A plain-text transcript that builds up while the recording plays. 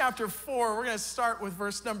chapter 4. We're going to start with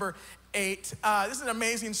verse number 8. This is an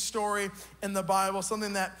amazing story in the Bible,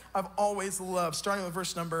 something that I've always loved, starting with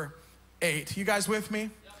verse number 8. You guys with me?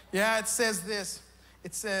 Yeah, it says this.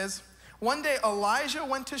 It says, one day Elijah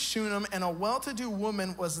went to Shunem, and a well-to-do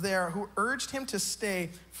woman was there who urged him to stay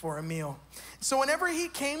for a meal. So whenever he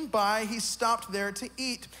came by, he stopped there to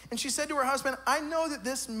eat. And she said to her husband, I know that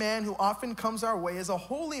this man who often comes our way is a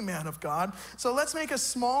holy man of God. So let's make a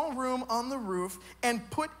small room on the roof and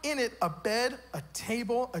put in it a bed, a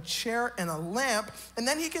table, a chair, and a lamp. And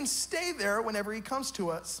then he can stay there whenever he comes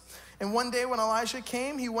to us. And one day when Elijah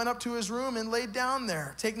came, he went up to his room and laid down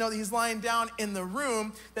there. Take note that he's lying down in the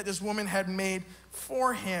room that this woman had made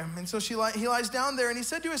for him. And so he lies down there, and he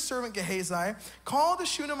said to his servant Gehazi, call the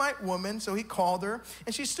Shunammite woman. So he called her,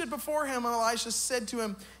 and she stood before him, and Elijah said to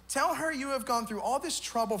him, tell her you have gone through all this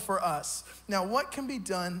trouble for us. Now what can be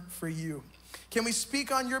done for you? Can we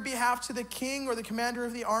speak on your behalf to the king or the commander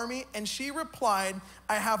of the army? And she replied,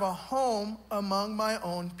 I have a home among my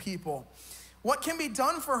own people. What can be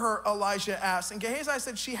done for her? Elijah asked. And Gehazi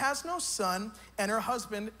said, she has no son, and her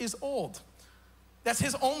husband is old. That's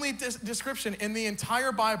his only description in the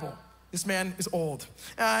entire Bible. This man is old.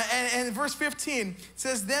 And in verse 15, it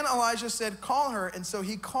says, then Elijah said, call her. And so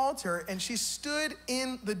he called her, and she stood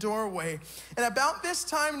in the doorway. And about this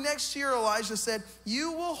time next year, Elijah said,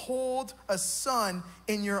 you will hold a son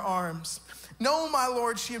in your arms. No, my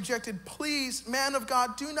lord, she objected, please, man of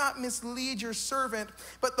God, do not mislead your servant.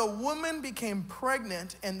 But the woman became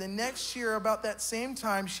pregnant, and the next year, about that same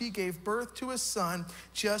time, she gave birth to a son,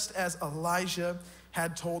 just as Elijah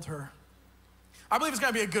had told her. I believe it's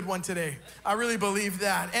gonna be a good one today. I really believe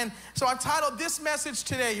that. And so I've titled this message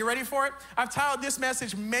today, you ready for it? I've titled this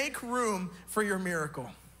message, Make Room for Your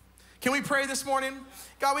Miracle. Can we pray this morning?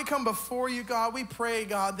 God, we come before you, God. We pray,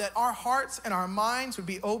 God, that our hearts and our minds would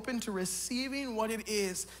be open to receiving what it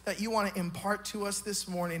is that you want to impart to us this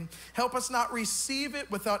morning. Help us not receive it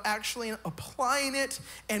without actually applying it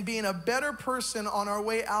and being a better person on our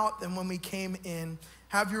way out than when we came in.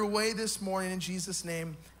 Have your way this morning in Jesus'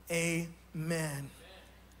 name, amen.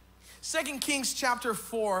 2 Kings chapter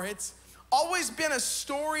 4, it's always been a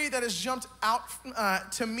story that has jumped out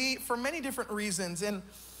to me for many different reasons. And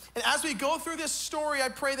as we go through this story, I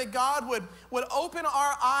pray that God would open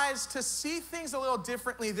our eyes to see things a little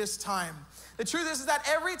differently this time. The truth is that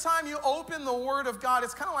every time you open the Word of God,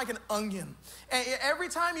 it's kind of like an onion. And every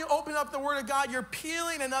time you open up the Word of God, you're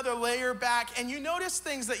peeling another layer back, and you notice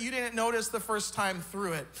things that you didn't notice the first time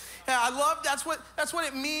through it. And I love, that's what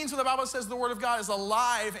it means when the Bible says the Word of God is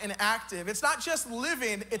alive and active. It's not just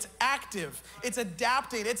living, it's active. It's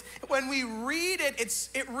adapting. It's when we read it,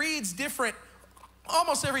 it reads different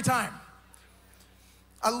almost every time.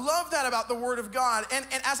 I love that about the Word of God. And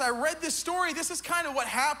as I read this story, this is kind of what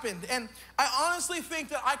happened. And I honestly think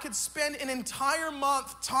that I could spend an entire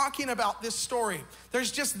month talking about this story.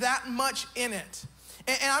 There's just that much in it.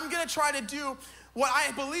 And I'm gonna try to do what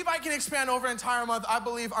I believe I can expand over an entire month. I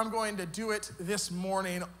believe I'm going to do it this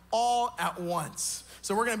morning all at once.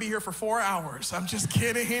 So we're gonna be here for 4 hours. I'm just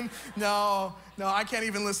kidding. No, I can't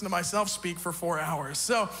even listen to myself speak for 4 hours.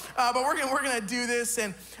 So, but we're gonna do this,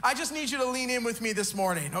 and I just need you to lean in with me this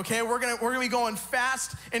morning, okay? We're gonna be going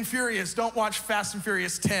fast and furious. Don't watch Fast and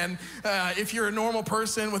Furious 10. If you're a normal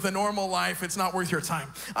person with a normal life, it's not worth your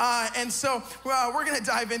time. And so we're gonna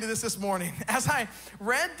dive into this morning. As I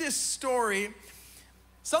read this story,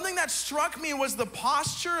 something that struck me was the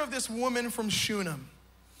posture of this woman from Shunem.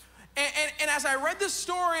 And as I read this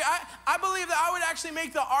story, I believe that I would actually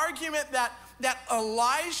make the argument that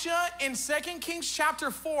Elijah in 2 Kings chapter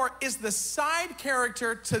 4 is the side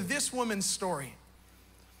character to this woman's story.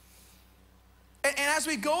 And as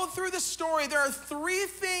we go through the story, there are 3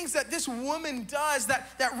 things that this woman does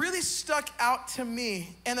that really stuck out to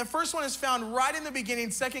me. And the first one is found right in the beginning,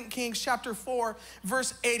 2 Kings chapter 4,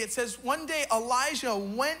 verse 8. It says, one day Elijah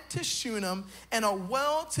went to Shunem, and a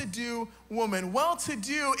well-to-do woman.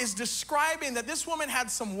 Well-to-do is describing that this woman had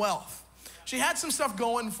some wealth. She had some stuff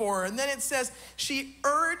going for her. And then it says, she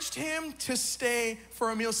urged him to stay for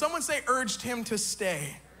a meal. Someone say, urged him to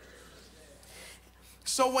stay.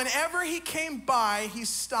 So whenever he came by, he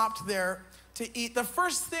stopped there to eat. The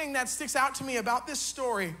first thing that sticks out to me about this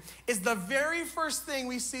story is the very first thing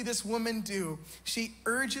we see this woman do. She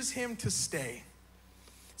urges him to stay.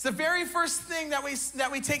 It's the very first thing that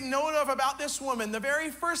we take note of about this woman. The very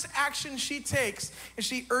first action she takes is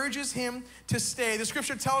she urges him to stay. The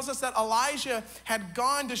scripture tells us that Elijah had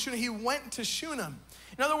gone to Shunem. He went to Shunem.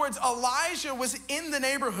 In other words, Elijah was in the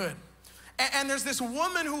neighborhood. And there's this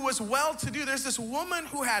woman who was well-to-do. There's this woman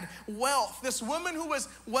who had wealth. This woman who was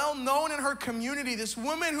well-known in her community. This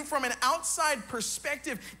woman who, from an outside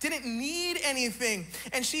perspective, didn't need anything.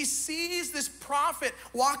 And she sees this prophet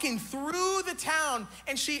walking through the town,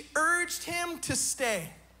 and she urged him to stay.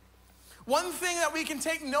 One thing that we can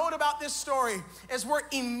take note about this story is we're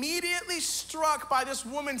immediately struck by this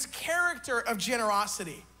woman's character of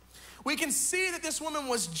generosity. We can see that this woman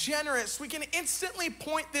was generous. We can instantly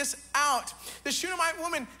point this out. The Shunammite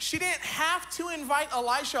woman, she didn't have to invite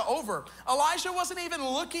Elisha over. Elisha wasn't even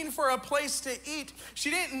looking for a place to eat. She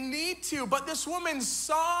didn't need to, but this woman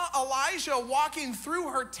saw Elijah walking through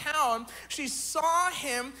her town. She saw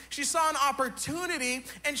him, she saw an opportunity,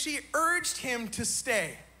 and she urged him to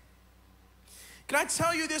stay. Can I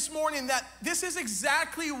tell you this morning that this is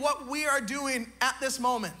exactly what we are doing at this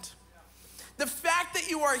moment? The fact that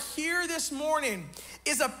you are here this morning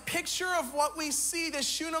is a picture of what we see the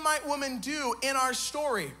Shunammite woman do in our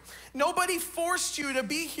story. Nobody forced you to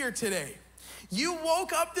be here today. You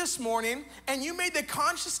woke up this morning and you made the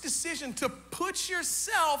conscious decision to put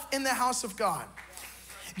yourself in the house of God.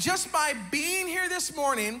 Just by being here this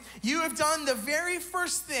morning, you have done the very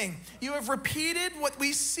first thing. You have repeated what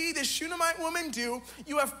we see the Shunammite woman do.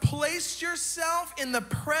 You have placed yourself in the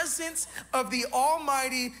presence of the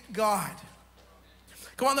Almighty God.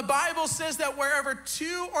 Come on, the Bible says that wherever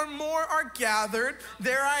two or more are gathered,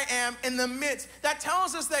 there I am in the midst. That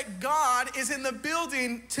tells us that God is in the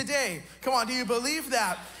building today. Come on, do you believe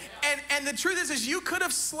that? And the truth is you could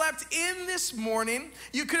have slept in this morning.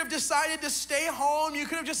 You could have decided to stay home. You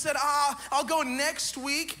could have just said, I'll go next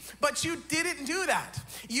week. But you didn't do that.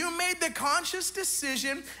 You made the conscious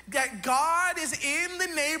decision that God is in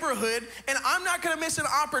the neighborhood and I'm not going to miss an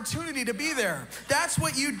opportunity to be there. That's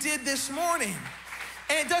what you did this morning.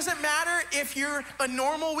 And it doesn't matter if you're a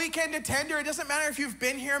normal weekend attender. It doesn't matter if you've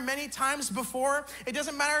been here many times before. It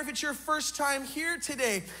doesn't matter if it's your first time here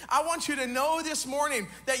today. I want you to know this morning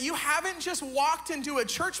that you haven't just walked into a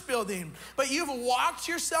church building, but you've walked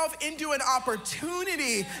yourself into an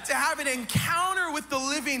opportunity to have an encounter with the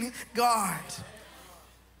living God.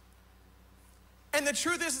 And the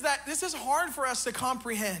truth is that this is hard for us to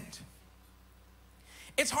comprehend.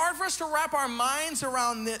 It's hard for us to wrap our minds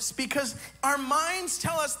around this because our minds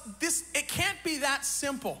tell us it can't be that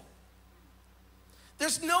simple.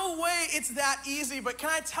 There's no way it's that easy, but can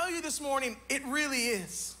I tell you this morning, it really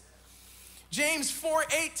is. James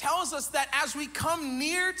 4:8 tells us that as we come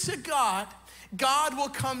near to God, God will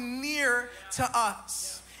come near to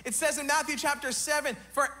us. It says in Matthew chapter 7,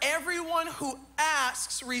 for everyone who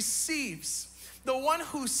asks receives. The one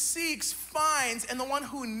who seeks finds, and the one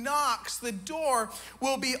who knocks, the door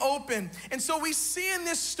will be open. And so we see in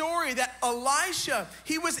this story that Elisha,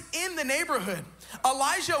 he was in the neighborhood.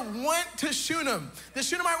 Elijah went to Shunem. The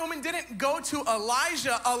Shunammite woman didn't go to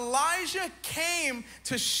Elijah. Elijah came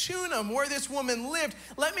to Shunem, where this woman lived.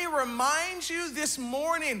 Let me remind you this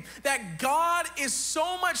morning that God is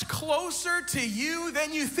so much closer to you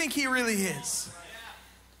than you think he really is.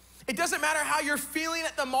 It doesn't matter how you're feeling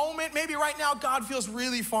at the moment. Maybe right now God feels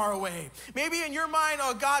really far away. Maybe in your mind,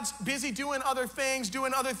 God's busy doing other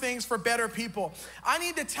things for better people. I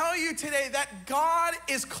need to tell you today that God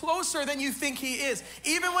is closer than you think he is.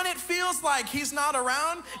 Even when it feels like he's not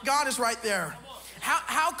around, God is right there.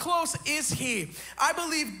 How close is he? I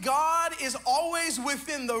believe God is always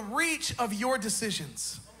within the reach of your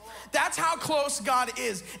decisions. That's how close God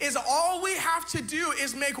is all we have to do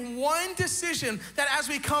is make one decision that as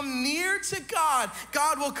we come near to God,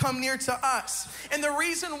 God will come near to us. And the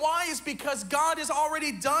reason why is because God has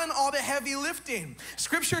already done all the heavy lifting.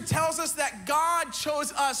 Scripture tells us that God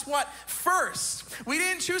chose us first. We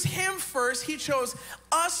didn't choose him first, he chose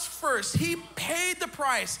us first. He paid the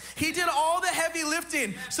price. He did all the heavy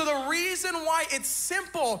lifting. So the reason why it's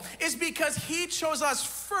simple is because he chose us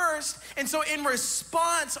first. And so in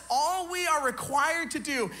response, all we are required to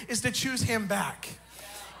do is to choose him back.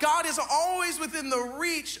 God is always within the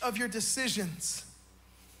reach of your decisions.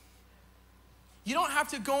 You don't have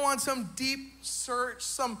to go on some deep search,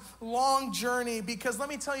 some long journey, because let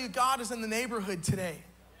me tell you, God is in the neighborhood today.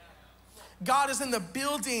 God is in the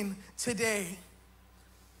building today.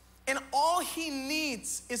 And all he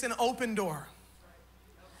needs is an open door.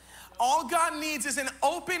 All God needs is an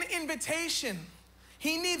open invitation.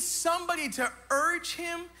 He needs somebody to urge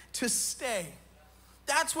him to stay.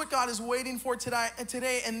 That's what God is waiting for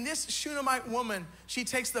today. And this Shunammite woman, she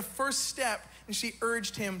takes the first step and she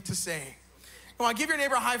urged him to stay. Come on, give your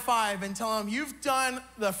neighbor a high five and tell him, you've done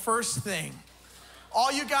the first thing.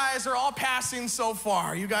 All you guys are all passing so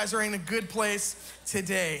far. You guys are in a good place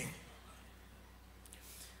today.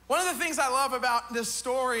 One of the things I love about this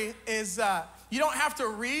story is you don't have to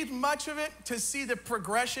read much of it to see the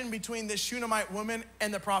progression between this Shunammite woman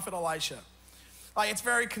and the prophet Elisha. Like, it's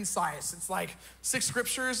very concise. It's like 6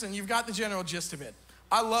 scriptures and you've got the general gist of it.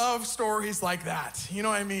 I love stories like that. You know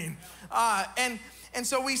what I mean? And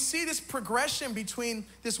so we see this progression between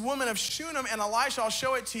this woman of Shunem and Elisha. I'll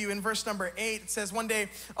show it to you in verse number 8. It says, one day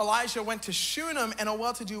Elisha went to Shunem and a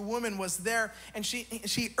well-to-do woman was there, and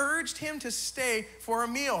she urged him to stay for a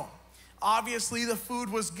meal. Obviously the food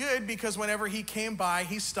was good because whenever he came by,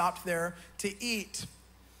 he stopped there to eat.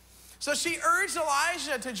 So she urged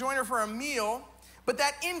Elijah to join her for a meal, but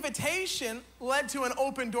that invitation led to an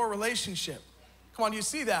open door relationship. Come on, do you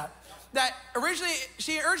see that? That originally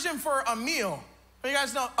she urged him for a meal. You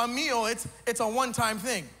guys know a meal, it's a one-time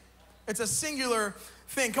thing. It's a singular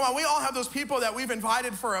thing. Come on, we all have those people that we've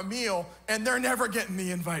invited for a meal and they're never getting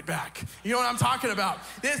the invite back. You know what I'm talking about?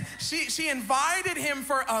 She invited him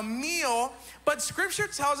for a meal, but scripture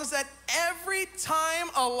tells us that every time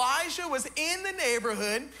Elijah was in the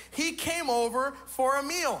neighborhood, he came over for a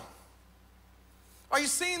meal. Are you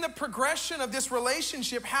seeing the progression of this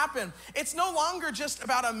relationship happen? It's no longer just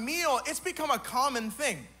about a meal, it's become a common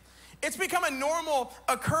thing. It's become a normal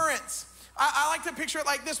occurrence. I like to picture it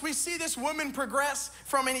like this. We see this woman progress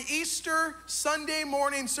from an Easter Sunday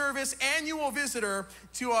morning service annual visitor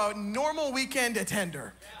to a normal weekend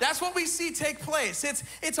attender. That's what we see take place.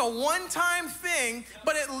 It's a one-time thing,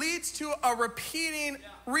 but it leads to a repeating,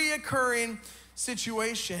 reoccurring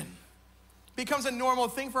situation. Becomes a normal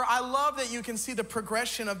thing for her. I love that you can see the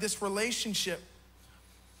progression of this relationship.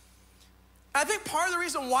 I think part of the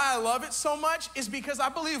reason why I love it so much is because I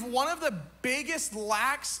believe one of the biggest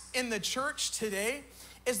lacks in the church today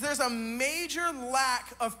is there's a major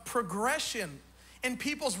lack of progression in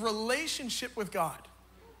people's relationship with God.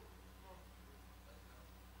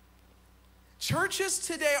 Churches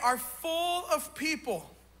today are full of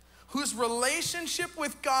people whose relationship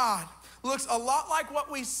with God looks a lot like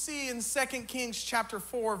what we see in 2 Kings chapter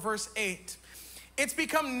 4, verse 8. It's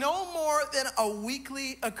become no more than a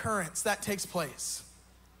weekly occurrence that takes place.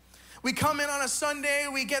 We come in on a Sunday,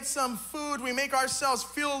 we get some food, we make ourselves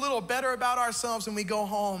feel a little better about ourselves, and we go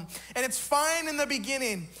home. And it's fine in the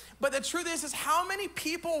beginning. But the truth is how many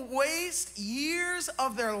people waste years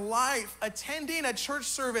of their life attending a church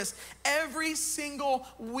service every single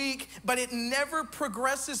week, but it never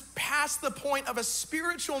progresses past the point of a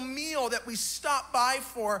spiritual meal that we stop by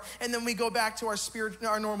for, and then we go back to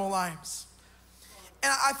our normal lives.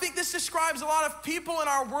 And I think this describes a lot of people in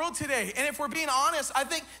our world today. And if we're being honest, I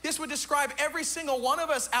think this would describe every single one of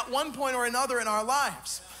us at one point or another in our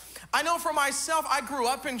lives. I know for myself, I grew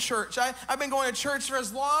up in church. I've been going to church for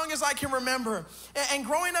as long as I can remember. And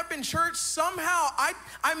growing up in church, somehow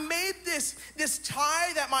I made this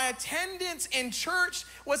tie that my attendance in church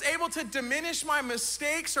was able to diminish my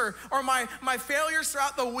mistakes or my failures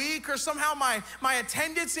throughout the week, or somehow my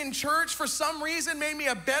attendance in church for some reason made me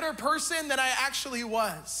a better person than I actually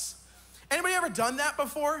was. Anybody ever done that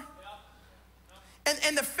before?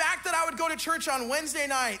 And the fact that I would go to church on Wednesday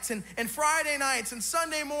nights and Friday nights and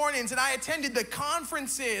Sunday mornings, and I attended the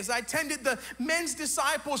conferences, I attended the men's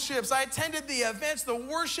discipleships, I attended the events, the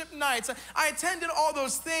worship nights, I attended all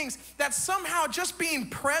those things, that somehow just being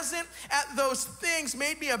present at those things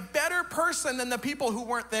made me a better person than the people who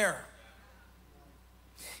weren't there.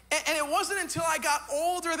 And it wasn't until I got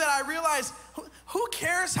older that I realized, who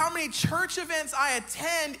cares how many church events I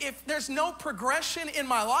attend if there's no progression in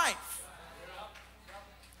my life?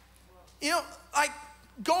 You know, like,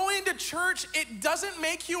 going to church, it doesn't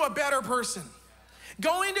make you a better person.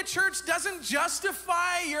 Going to church doesn't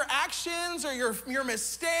justify your actions or your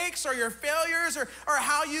mistakes or your failures or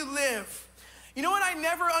how you live. You know what I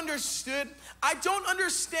never understood? I don't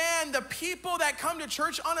understand the people that come to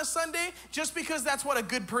church on a Sunday just because that's what a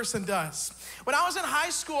good person does. When I was in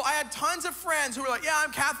high school, I had tons of friends who were like, yeah,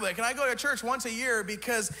 I'm Catholic, and I go to church once a year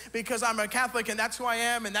because I'm a Catholic and that's who I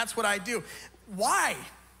am and that's what I do. Why?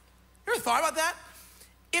 You ever thought about that?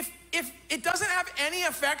 If it doesn't have any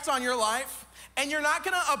effect on your life and you're not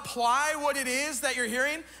gonna apply what it is that you're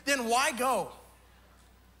hearing, then why go?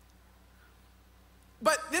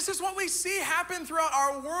 But this is what we see happen throughout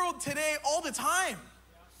our world today all the time.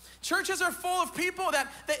 Churches are full of people that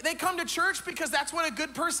they come to church because that's what a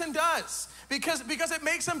good person does, because it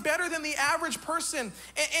makes them better than the average person.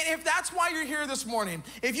 And if that's why you're here this morning,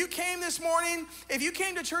 if you came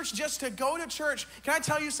to church just to go to church, can I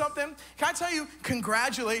tell you something? Can I tell you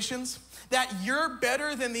congratulations that you're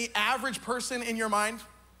better than the average person in your mind?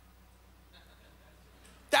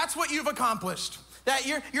 That's what you've accomplished. That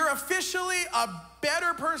you're officially a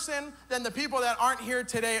better person than the people that aren't here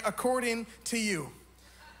today according to you.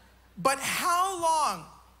 But how long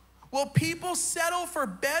will people settle for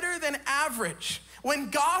better than average when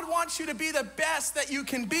God wants you to be the best that you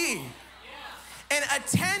can be? And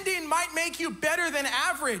attending might make you better than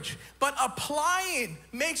average, but applying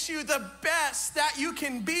makes you the best that you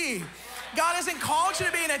can be. God hasn't called you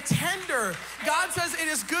to be an attender. God says it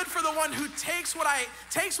is good for the one who takes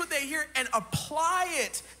what they hear and apply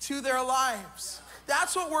it to their lives.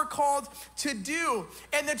 That's what we're called to do.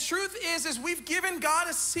 And the truth is we've given God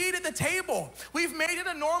a seat at the table. We've made it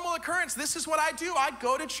a normal occurrence. This is what I do. I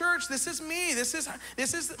go to church. This is me. This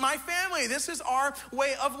is my family. This is our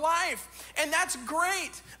way of life. And that's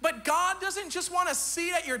great. But God doesn't just want a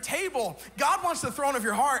seat at your table. God wants the throne of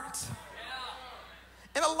your heart.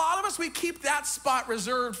 And a lot of us, we keep that spot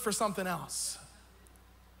reserved for something else.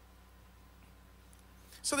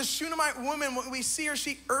 So the Shunammite woman, when we see her,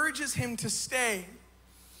 she urges him to stay.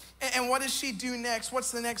 And what does she do next?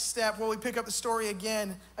 What's the next step? Well, we pick up the story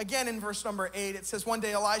again in verse number 8. It says, one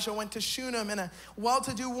day Elijah went to Shunem, and a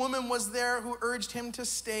well-to-do woman was there who urged him to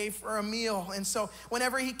stay for a meal. And so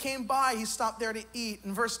whenever he came by, he stopped there to eat.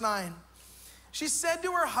 In verse 9, she said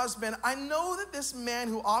to her husband, I know that this man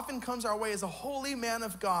who often comes our way is a holy man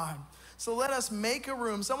of God. So let us make a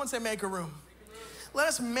room. Someone say, make a room. Let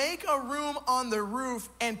us make a room on the roof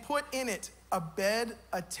and put in it a bed,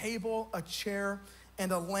 a table, a chair,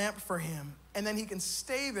 and a lamp for him. And then he can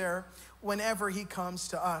stay there whenever he comes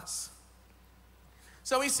to us.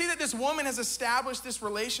 So we see that this woman has established this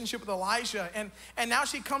relationship with Elijah. And now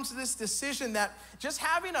she comes to this decision that just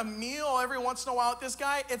having a meal every once in a while with this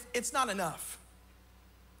guy, it's not enough.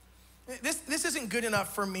 This isn't good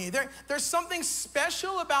enough for me. There's something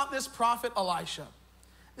special about this prophet Elisha.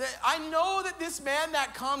 I know that this man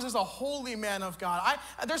that comes is a holy man of God.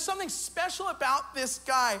 There's something special about this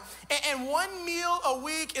guy. And one meal a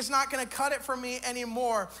week is not going to cut it for me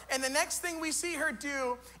anymore. And the next thing we see her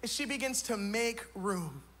do is she begins to make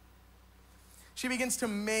room. She begins to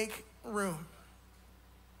make room.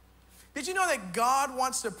 Did you know that God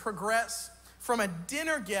wants to progress from a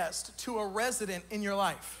dinner guest to a resident in your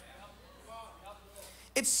life?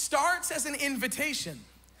 It starts as an invitation.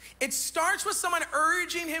 It starts with someone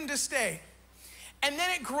urging him to stay. And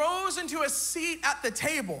then it grows into a seat at the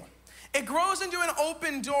table. It grows into an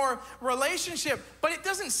open door relationship, but it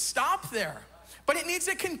doesn't stop there. But it needs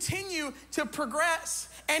to continue to progress.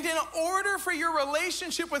 And in order for your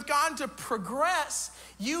relationship with God to progress,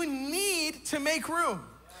 you need to make room.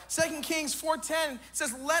 2 Kings 4:10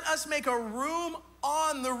 says, let us make a room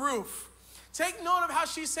on the roof. Take note of how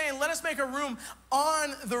she's saying, let us make a room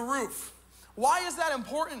on the roof. Why is that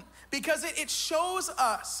important? Because it shows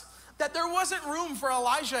us that there wasn't room for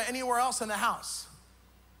Elijah anywhere else in the house.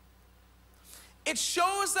 It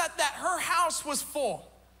shows that her house was full.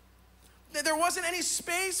 That there wasn't any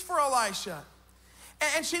space for Elisha.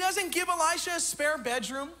 And she doesn't give Elisha a spare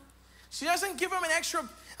bedroom. She doesn't give him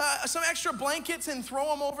some extra blankets and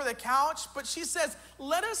throw him over the couch. But she says,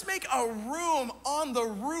 let us make a room on the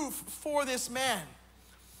roof for this man.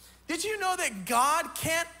 Did you know that God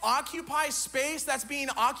can't occupy space that's being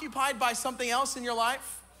occupied by something else in your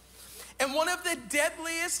life? And one of the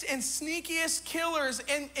deadliest and sneakiest killers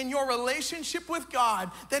in your relationship with God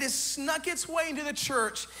that has snuck its way into the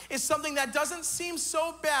church is something that doesn't seem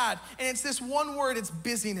so bad, and it's this one word, it's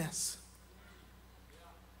busyness.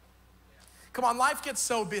 Come on, life gets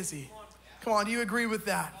so busy. Come on, do you agree with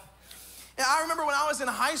that? And I remember when I was in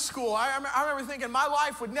high school, I remember thinking my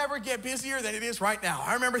life would never get busier than it is right now.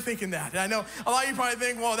 I remember thinking that. And I know a lot of you probably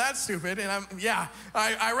think, well, that's stupid. And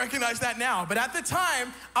I recognize that now. But at the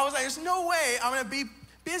time, I was like, there's no way I'm going to be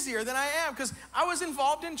busier than I am, because I was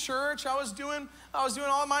involved in church. I was doing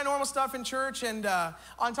all my normal stuff in church, and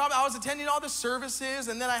on top, I was attending all the services.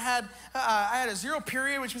 And then I had a zero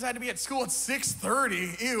period, which means I had to be at school at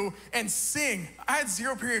 6:30, and sing. I had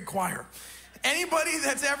zero period choir. Anybody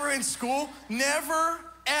that's ever in school, never,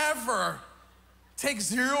 ever take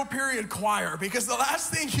zero period choir, because the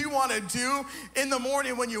last thing you want to do in the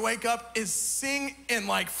morning when you wake up is sing in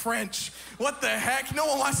like French. What the heck? No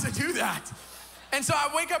one wants to do that. And so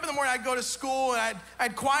I wake up in the morning, I'd go to school, and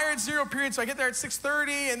I'd choir at zero period, so I get there at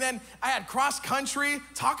 6:30, and then I had cross country.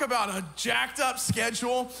 Talk about a jacked up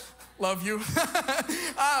schedule. Love you.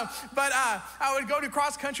 But I would go to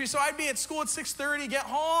cross country, so I'd be at school at 6:30, get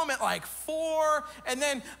home at like 4, and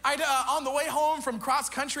then on the way home from cross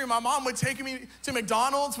country, my mom would take me to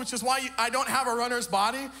McDonald's, which is why I don't have a runner's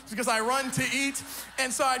body, because I run to eat.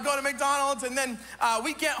 And so I'd go to McDonald's, and then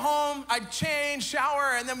we'd get home, I'd change,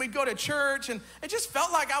 shower, and then we'd go to church, and it just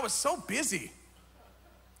felt like I was so busy.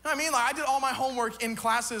 I mean, like I did all my homework in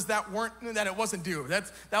classes that it wasn't due.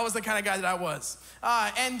 That was the kind of guy that I was.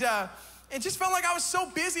 it just felt like I was so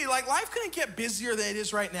busy. Like life couldn't get busier than it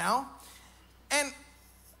is right now. And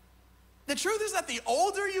the truth is that the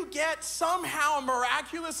older you get, somehow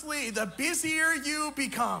miraculously, the busier you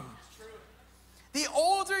become. The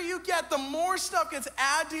older you get, the more stuff gets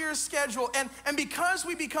added to your schedule. And because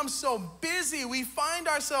we become so busy, we find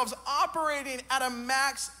ourselves operating at a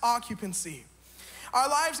max occupancy. Our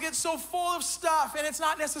lives get so full of stuff, and it's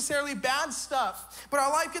not necessarily bad stuff, but our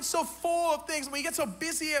life gets so full of things. We get so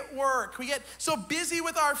busy at work. We get so busy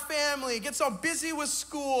with our family, get so busy with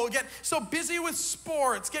school, get so busy with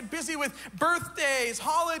sports, get busy with birthdays,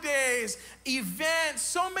 holidays, events,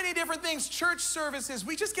 so many different things, church services.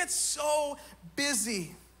 We just get so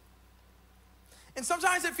busy. And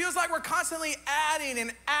sometimes it feels like we're constantly adding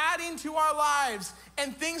and adding to our lives,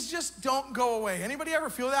 and things just don't go away. Anybody ever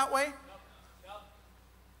feel that way?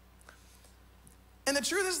 And the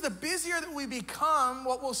truth is, the busier that we become,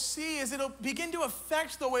 what we'll see is it'll begin to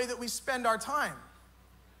affect the way that we spend our time.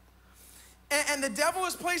 And the devil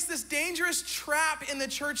has placed this dangerous trap in the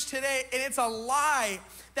church today, and it's a lie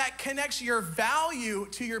that connects your value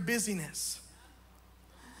to your busyness.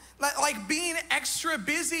 Like being extra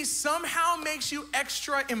busy somehow makes you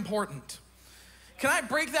extra important. Can I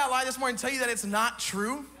break that lie this morning and tell you that it's not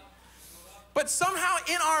true? But somehow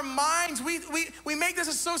in our minds, we make this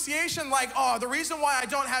association like, oh, the reason why I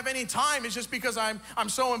don't have any time is just because I'm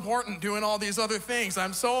so important doing all these other things.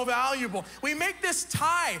 I'm so valuable. We make this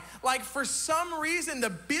tie, like for some reason, the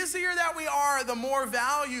busier that we are, the more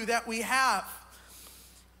value that we have.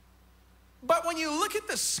 But when you look at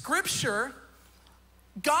the scripture,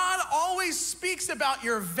 God always speaks about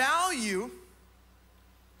your value,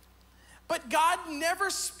 but God never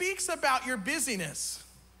speaks about your busyness.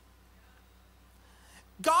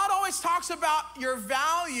 God always talks about your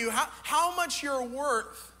value, how much you're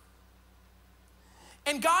worth.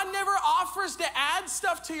 And God never offers to add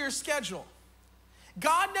stuff to your schedule.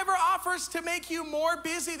 God never offers to make you more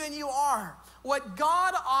busy than you are. What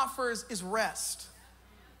God offers is rest.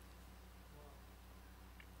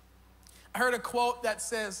 I heard a quote that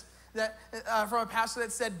says, from a pastor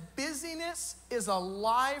that said, busyness is a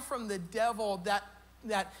lie from the devil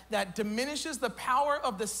that diminishes the power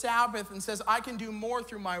of the Sabbath and says, I can do more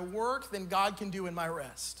through my work than God can do in my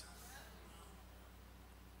rest.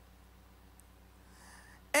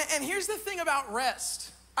 And here's the thing about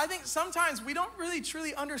rest. I think sometimes we don't really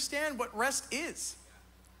truly understand what rest is.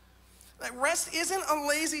 Like rest isn't a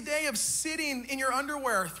lazy day of sitting in your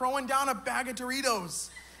underwear, throwing down a bag of Doritos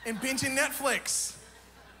and binging Netflix.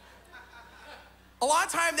 A lot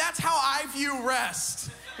of time, that's how I view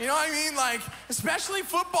rest. You know what I mean? Like, especially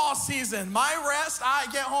football season. My rest, I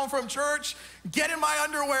get home from church, get in my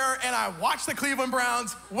underwear, and I watch the Cleveland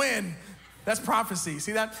Browns win. That's prophecy,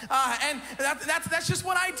 see that? And that's just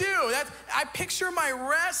what I do. I picture my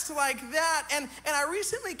rest like that. And I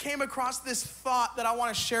recently came across this thought that I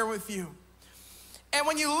want to share with you. And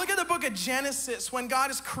when you look at the book of Genesis, when God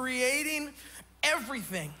is creating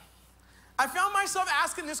everything, I found myself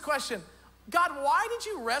asking this question, God, why did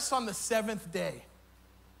you rest on the seventh day?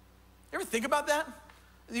 You ever think about that?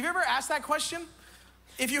 Have you ever asked that question?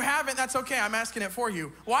 If you haven't, that's okay, I'm asking it for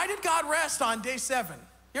you. Why did God rest on day 7?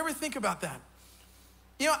 You ever think about that?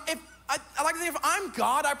 You know, I like to think if I'm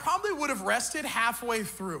God, I probably would have rested halfway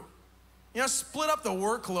through. You know, split up the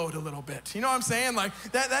workload a little bit. You know what I'm saying? Like,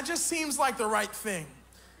 that just seems like the right thing.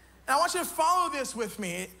 And I want you to follow this with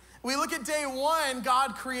me. We look at day 1,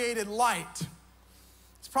 God created light.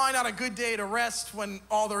 It's probably not a good day to rest when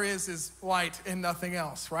all there is light and nothing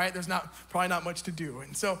else, right? There's probably not much to do.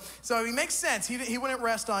 And so it makes sense. He wouldn't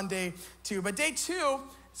rest on day 2. But day 2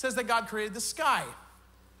 says that God created the sky.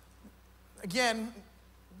 Again,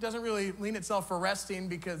 doesn't really lean itself for resting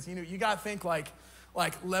because, you know, you got to think like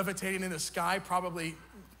levitating in the sky probably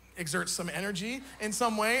exerts some energy in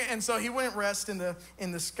some way. And so he wouldn't rest in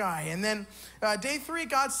the sky. And then day 3,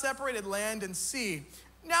 God separated land and sea.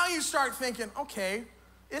 Now you start thinking, okay,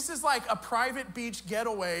 this is like a private beach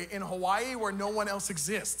getaway in Hawaii where no one else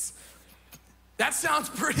exists. That sounds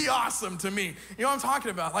pretty awesome to me. You know what I'm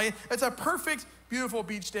talking about? Like, it's a perfect, beautiful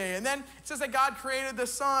beach day. And then it says that God created the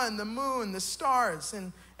sun, the moon, the stars,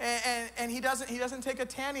 and he doesn't take a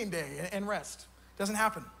tanning day and rest. It doesn't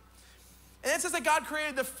happen. And it says that God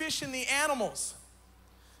created the fish and the animals.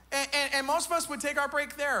 And most of us would take our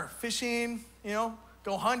break there, fishing, you know,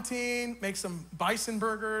 go hunting, make some bison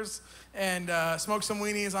burgers, and smoke some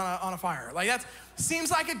weenies on a fire. Like, that seems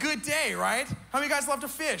like a good day, right? How many of you guys love to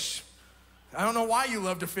fish? I don't know why you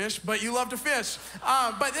love to fish, but you love to fish.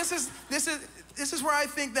 But this is where I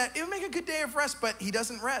think that it would make a good day of rest, but he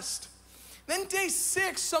doesn't rest. Then day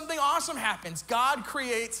 6, something awesome happens. God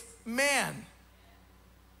creates man.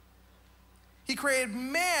 He created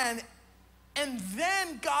man, and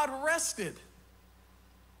then God rested.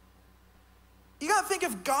 You gotta think,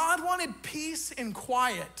 if God wanted peace and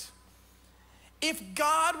quiet, if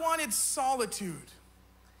God wanted solitude,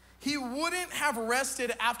 he wouldn't have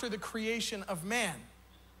rested after the creation of man.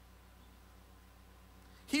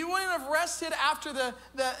 He wouldn't have rested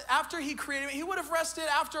after he created man. He would have rested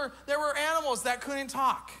after there were animals that couldn't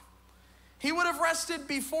talk. He would have rested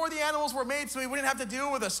before the animals were made, so he wouldn't have to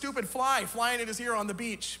deal with a stupid fly flying in his ear on the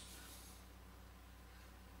beach.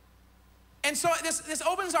 And so this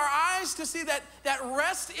opens our eyes to see that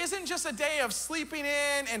rest isn't just a day of sleeping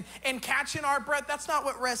in and catching our breath. That's not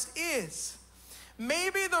what rest is.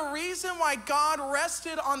 Maybe the reason why God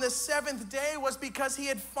rested on the seventh day was because he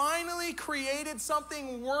had finally created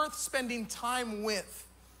something worth spending time with.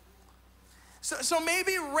 So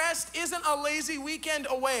maybe rest isn't a lazy weekend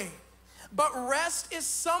away, but rest is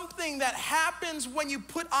something that happens when you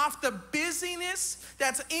put off the busyness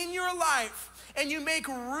that's in your life and you make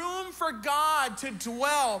room for God to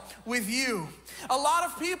dwell with you. A lot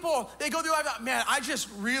of people, they go through life, man, I just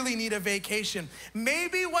really need a vacation.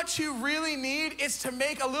 Maybe what you really need is to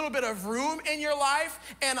make a little bit of room in your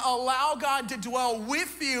life and allow God to dwell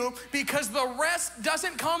with you, because the rest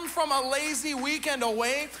doesn't come from a lazy weekend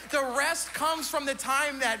away. The rest comes from the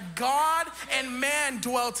time that God and man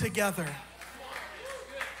dwell together.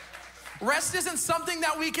 Rest isn't something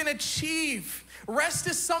that we can achieve. Rest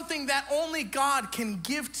is something that only God can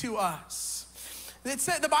give to us.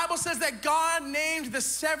 The Bible says that God named the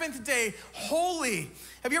seventh day holy.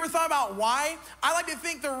 Have you ever thought about why? I like to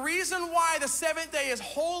think the reason why the seventh day is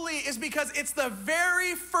holy is because it's the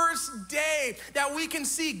very first day that we can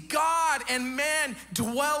see God and man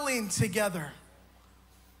dwelling together.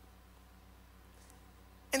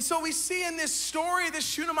 And so we see in this story, this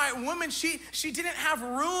Shunammite woman, she didn't have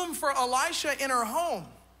room for Elisha in her home.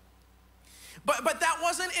 But that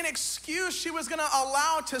wasn't an excuse she was gonna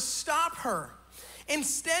allow to stop her.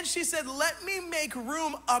 Instead, she said, let me make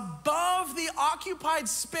room above the occupied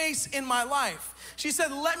space in my life. She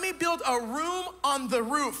said, let me build a room on the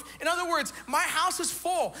roof. In other words, my house is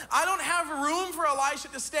full. I don't have room for Elisha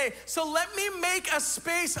to stay. So let me make a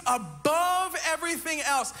space above everything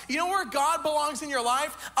else. You know where God belongs in your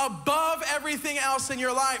life? Above everything else in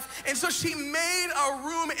your life. And so she made a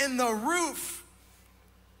room in the roof.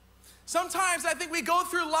 Sometimes I think we go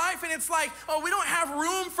through life and it's like, oh, we don't have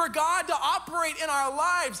room for God to operate in our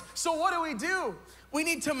lives. So what do? We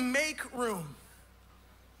need to make room.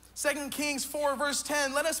 2 Kings 4 verse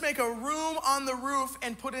 10, let us make a room on the roof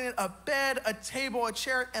and put in it a bed, a table, a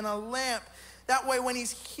chair, and a lamp. That way when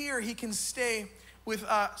he's here, he can stay with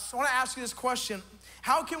us. So I want to ask you this question.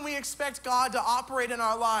 How can we expect God to operate in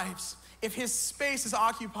our lives if his space is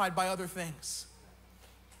occupied by other things?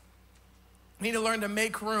 We need to learn to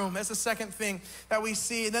make room. That's the second thing that we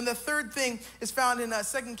see. And then the third thing is found in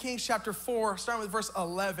 2 Kings chapter 4, starting with verse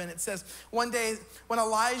 11. It says, one day when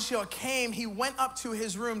Elijah came, he went up to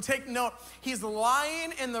his room. Take note, he's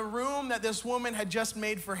lying in the room that this woman had just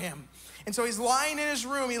made for him. And so he's lying in his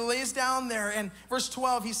room, he lays down there, and verse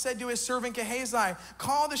 12, he said to his servant Gehazi,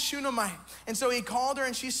 call the Shunammite. And so he called her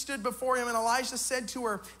and she stood before him, and Elijah said to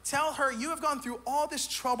her, tell her, you have gone through all this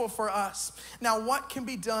trouble for us. Now what can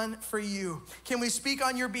be done for you? Can we speak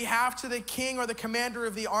on your behalf to the king or the commander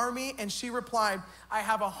of the army? And she replied, I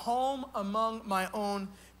have a home among my own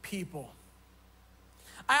people.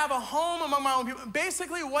 I have a home among my own people.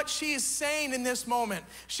 Basically what she is saying in this moment,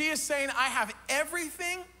 she is saying, I have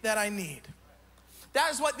everything that I need.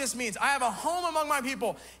 That is what this means. I have a home among my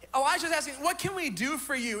people. Elijah's asking, what can we do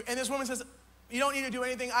for you? And this woman says, you don't need to do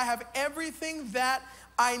anything. I have everything that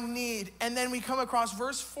I need. And then we come across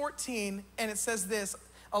verse 14, and it says this,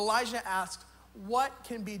 Elijah asked, what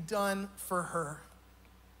can be done for her?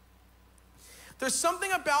 There's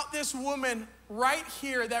something about this woman right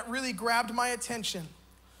here that really grabbed my attention.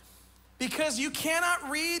 Because you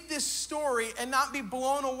cannot read this story and not be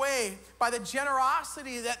blown away by the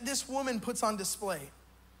generosity that this woman puts on display.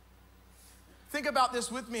 Think about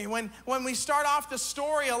this with me. When we start off the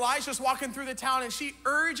story, Elijah's walking through the town and she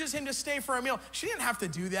urges him to stay for a meal. She didn't have to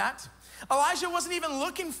do that. Elijah wasn't even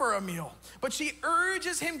looking for a meal, but she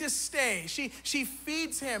urges him to stay. She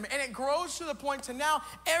feeds him, and it grows to the point to now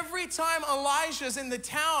every time Elijah's in the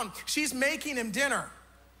town, she's making him dinner.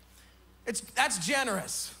 That's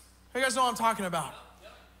generous. You guys know what I'm talking about.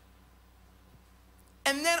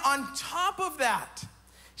 And then on top of that,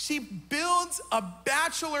 she builds a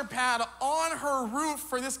bachelor pad on her roof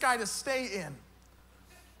for this guy to stay in.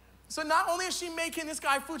 So not only is she making this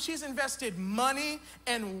guy food, she's invested money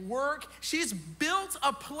and work. She's built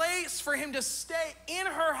a place for him to stay in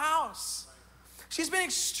her house. She's been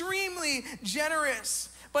extremely generous.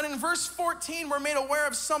 But in verse 14, we're made aware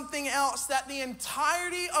of something else, that the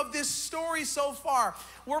entirety of this story so far,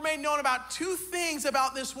 we're made known about two things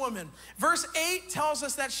about this woman. Verse 8 tells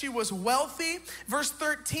us that she was wealthy. Verse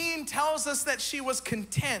 13 tells us that she was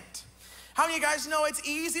content. How many of you guys know it's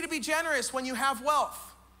easy to be generous when you have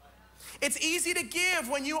wealth? It's easy to give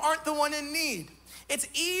when you aren't the one in need. It's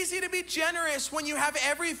easy to be generous when you have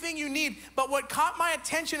everything you need. But what caught my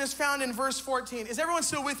attention is found in verse 14. Is everyone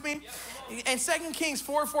still with me? In 2 Kings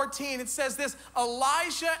 4:14, it says this: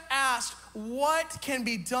 Elijah asked, what can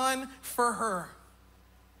be done for her?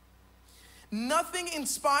 Nothing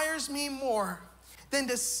inspires me more than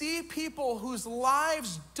to see people whose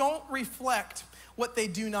lives don't reflect what they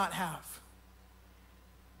do not have.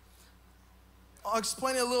 I'll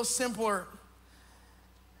explain it a little simpler.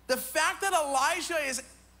 The fact that Elijah is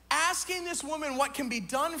asking this woman what can be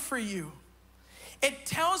done for you, it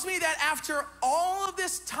tells me that after all of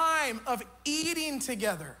this time of eating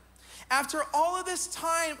together, after all of this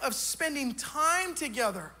time of spending time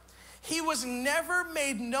together, he was never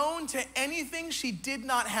made known to anything she did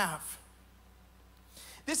not have.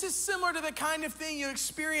 This is similar to the kind of thing you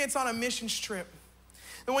experience on a missions trip.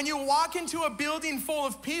 And when you walk into a building full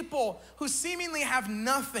of people who seemingly have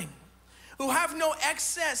nothing, who have no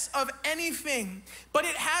excess of anything, but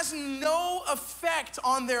it has no effect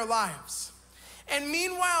on their lives. And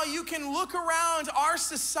meanwhile, you can look around our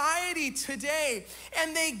society today,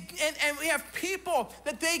 and we have people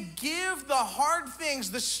that they give the hard things,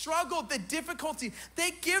 the struggle, the difficulty.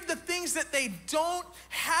 They give the things that they don't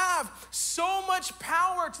have so much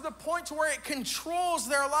power to the point to where it controls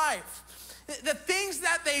their life. The things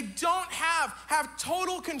that they don't have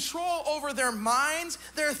total control over their minds,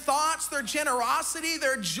 their thoughts, their generosity,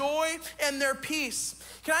 their joy, and their peace.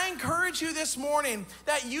 Can I encourage you this morning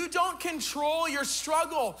that you don't control your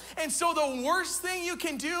struggle? And so the worst thing you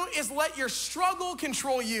can do is let your struggle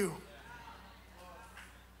control you.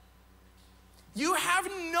 You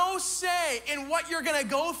have no say in what you're gonna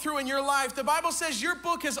go through in your life. The Bible says your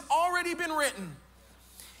book has already been written.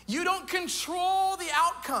 You don't control the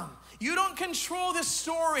outcome. You don't control the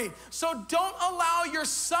story. So don't allow your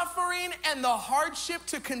suffering and the hardship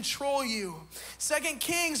to control you. 2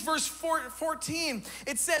 Kings verse 14,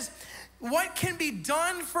 it says, what can be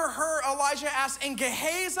done for her? Elijah asked, and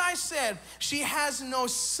Gehazi said, she has no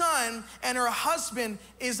son and her husband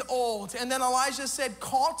is old. And then Elijah said,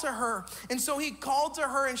 call to her. And so he called to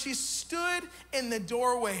her and she stood in the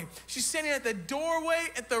doorway. She's standing at the doorway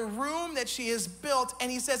at the room that she has built.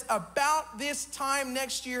 And he says, about this time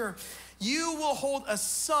next year, you will hold a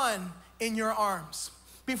son in your arms.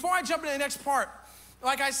 Before I jump into the next part,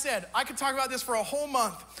 like I said, I could talk about this for a whole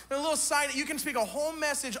month. A little side, you can speak a whole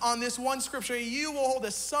message on this one scripture. You will hold a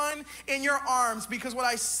son in your arms, because what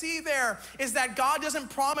I see there is that God doesn't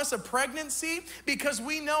promise a pregnancy, because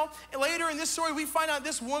we know later in this story, we find out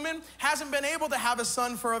this woman hasn't been able to have a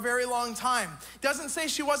son for a very long time. It doesn't say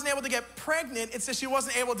she wasn't able to get pregnant. It says she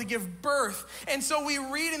wasn't able to give birth. And so we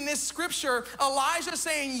read in this scripture, Elijah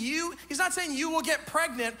saying he's not saying you will get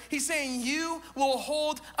pregnant. He's saying you will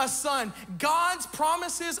hold a son. God's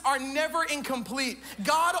promises are never incomplete.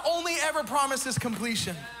 God only ever promises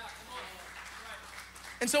completion.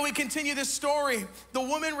 And so we continue this story. The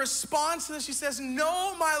woman responds to this. She says,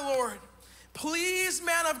 no, my Lord, please,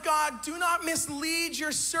 man of God, do not mislead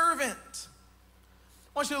your servant.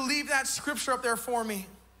 I want you to leave that scripture up there for me.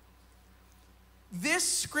 This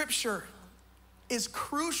scripture is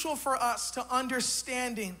crucial for us to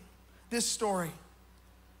understanding this story.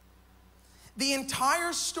 The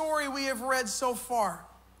entire story we have read so far,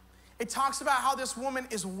 it talks about how this woman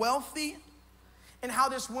is wealthy and how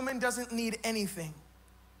this woman doesn't need anything.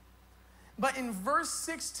 But in verse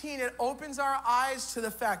 16, it opens our eyes to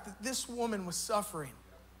the fact that this woman was suffering.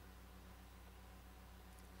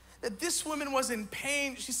 That this woman was in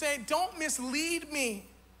pain. She's saying, don't mislead me.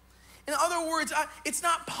 In other words, it's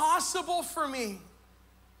not possible for me.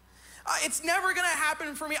 It's never gonna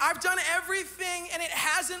happen for me. I've done everything and it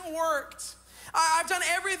hasn't worked. I've done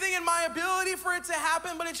everything in my ability for it to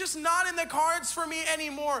happen, but it's just not in the cards for me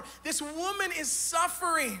anymore. This woman is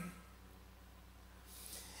suffering.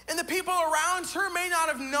 And the people around her may not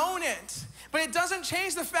have known it, but it doesn't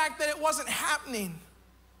change the fact that it wasn't happening.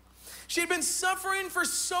 She had been suffering for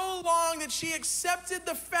so long that she accepted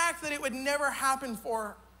the fact that it would never happen for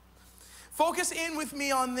her. Focus in with me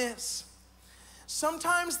on this.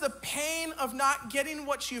 Sometimes the pain of not getting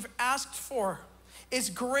what you've asked for is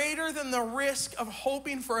greater than the risk of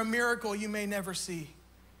hoping for a miracle you may never see.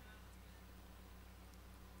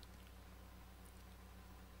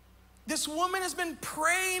 This woman has been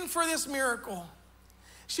praying for this miracle.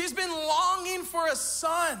 She's been longing for a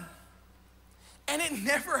son, and it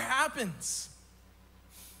never happens.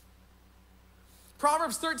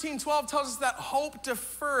 Proverbs 13:12 tells us that hope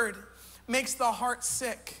deferred makes the heart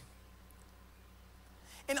sick.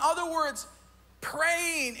 In other words,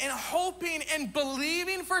 praying and hoping and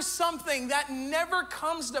believing for something that never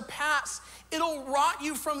comes to pass, it'll rot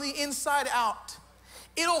you from the inside out.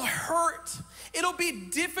 It'll hurt. It'll be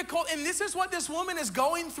difficult. And this is what this woman is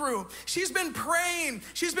going through. She's been praying.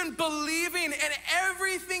 She's been believing. And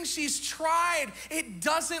everything she's tried, it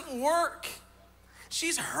doesn't work.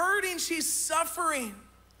 She's hurting. She's suffering.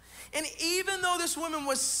 And even though this woman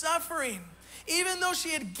was suffering, even though she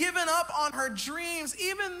had given up on her dreams,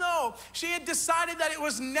 even though she had decided that it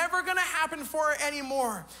was never going to happen for her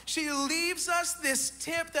anymore, she leaves us this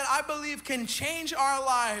tip that I believe can change our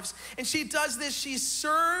lives. And she does this. She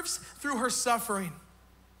serves through her suffering.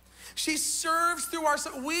 She serves through our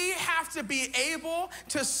suffering. We have to be able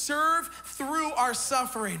to serve through our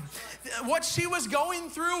suffering. What she was going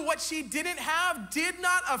through, what she didn't have, did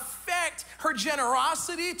not affect her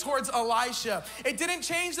generosity towards Elisha. It didn't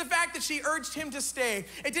change the fact that she urged him to stay.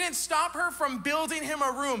 It didn't stop her from building him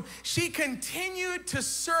a room. She continued to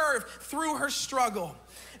serve through her struggle.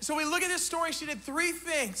 So we look at this story, she did three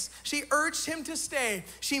things. She urged him to stay,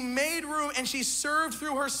 she made room, and she served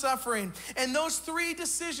through her suffering. And those three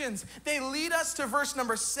decisions, they lead us to verse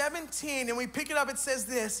number 17, and we pick it up, it says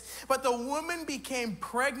this: but the woman became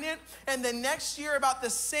pregnant, and the next year, about the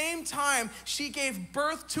same time, she gave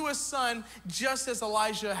birth to a son, just as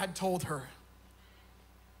Elijah had told her.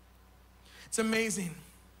 It's amazing.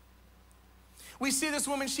 We see this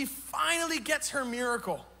woman, she finally gets her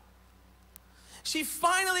miracle. She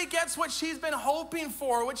finally gets what she's been hoping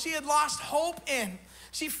for, what she had lost hope in.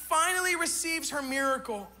 She finally receives her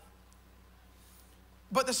miracle.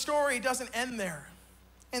 But the story doesn't end there.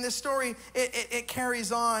 And the story, it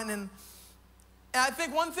carries on. And I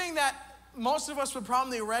think one thing that most of us would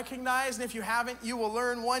probably recognize, and if you haven't, you will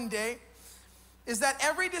learn one day, is that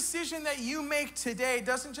every decision that you make today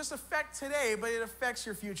doesn't just affect today, but it affects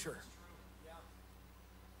your future.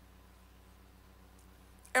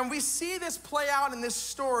 And we see this play out in this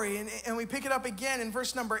story, and we pick it up again in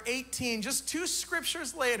verse number 18, just two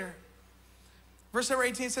scriptures later. Verse number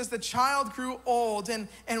 18 says, the child grew old, and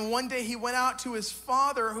one day he went out to his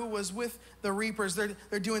father who was with the reapers.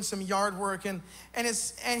 They're doing some yard work, and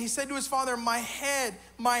he said to his father, my head,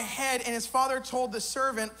 and his father told the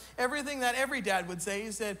servant everything that every dad would say.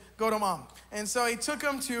 He said, go to mom. And so he took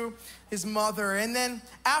him to his mother, and then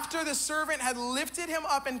after the servant had lifted him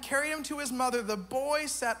up and carried him to his mother, the boy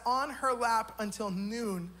sat on her lap until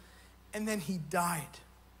noon, and then he died.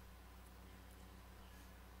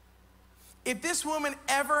 If this woman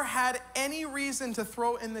ever had any reason to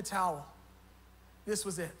throw in the towel, this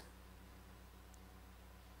was it.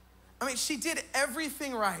 I mean, she did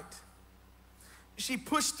everything right. She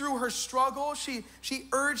pushed through her struggle. She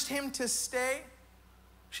urged him to stay.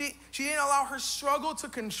 She didn't allow her struggle to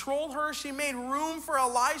control her. She made room for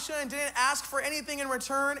Elisha and didn't ask for anything in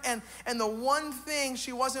return. And the one thing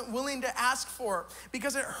she wasn't willing to ask for,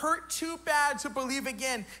 because it hurt too bad to believe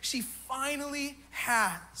again, she finally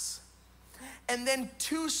has. And then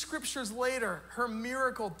two scriptures later, her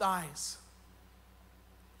miracle dies.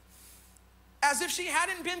 As if she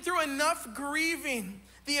hadn't been through enough grieving,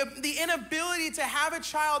 the inability to have a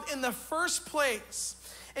child in the first place.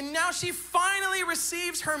 And now she finally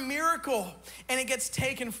receives her miracle, and it gets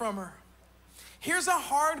taken from her. Here's a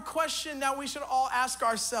hard question that we should all ask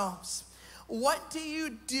ourselves. What do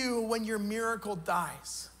you do when your miracle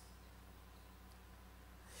dies?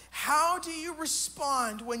 How do you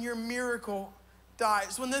respond when your miracle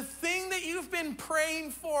dies? When the thing that you've been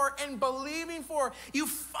praying for and believing for, you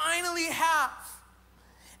finally have,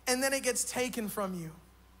 and then it gets taken from you.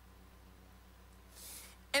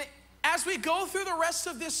 And as we go through the rest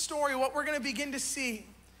of this story, what we're going to begin to see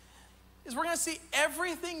is we're going to see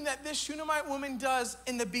everything that this Shunammite woman does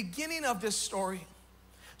in the beginning of this story,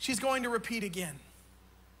 she's going to repeat again.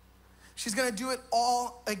 She's going to do it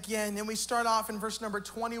all again. And we start off in verse number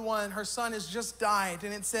 21. Her son has just died.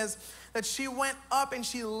 And it says that she went up and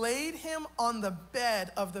she laid him on the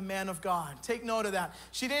bed of the man of God. Take note of that.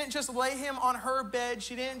 She didn't just lay him on her bed.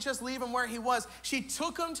 She didn't just leave him where he was. She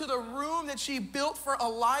took him to the room that she built for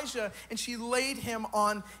Elijah, and she laid him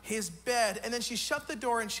on his bed. And then she shut the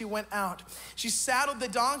door and she went out. She saddled the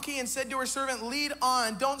donkey and said to her servant, lead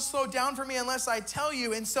on. Don't slow down for me unless I tell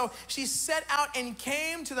you. And so she set out and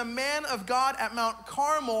came to the man of God at Mount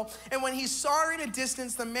Carmel. And when he saw her in a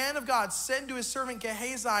distance, the man of God said to his servant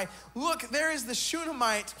Gehazi, look, there is the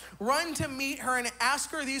Shunammite. Run to meet her and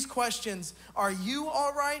ask her these questions. Are you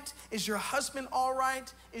all right? Is your husband all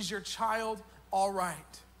right? Is your child all right?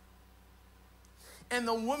 And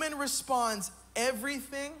the woman responds,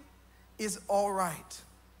 everything is all right.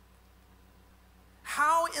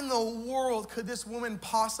 How in the world could this woman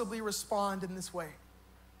possibly respond in this way?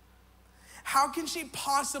 How can she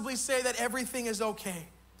possibly say that everything is okay?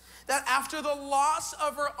 That after the loss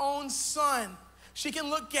of her own son, she can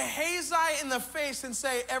look Gehazi in the face and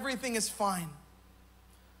say, everything is fine.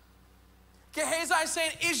 Gehazi is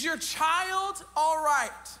saying, is your child all right?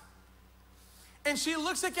 And she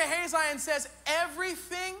looks at Gehazi and says,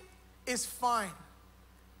 everything is fine.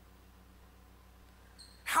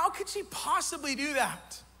 How could she possibly do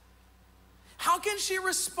that? How can she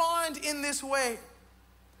respond in this way?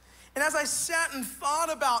 And as I sat and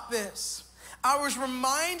thought about this, I was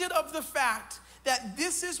reminded of the fact that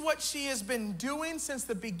this is what she has been doing since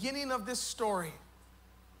the beginning of this story.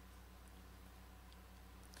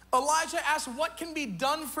 Elijah asked, what can be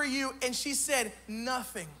done for you? And she said,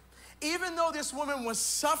 nothing. Even though this woman was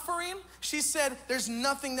suffering, she said, there's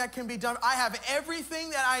nothing that can be done. I have everything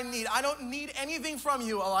that I need. I don't need anything from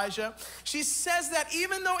you, Elijah. She says that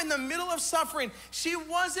even though in the middle of suffering, she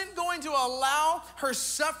wasn't going to allow her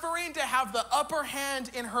suffering to have the upper hand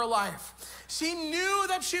in her life. She knew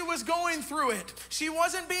that she was going through it. She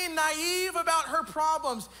wasn't being naive about her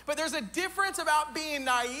problems, but there's a difference about being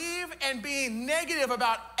naive and being negative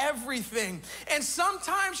about everything. And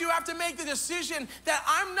sometimes you have to make the decision that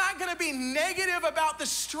I'm not going to be negative about the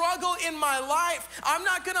struggle in my life. I'm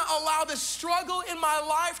not going to allow the struggle in my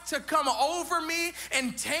life to come over me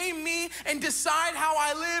and tame me and decide how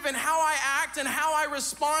I live and how I act and how I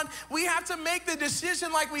respond. We have to make the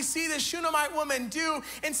decision like we see this Shunammite woman do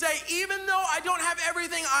and say, even though I don't have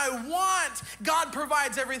everything I want, God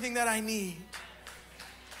provides everything that I need.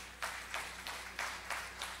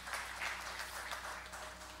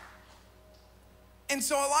 And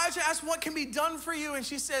so Elijah asks, what can be done for you? And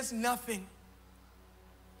she says, nothing.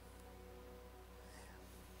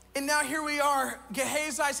 And now here we are.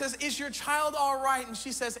 Gehazi says, is your child all right? And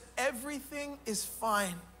she says, everything is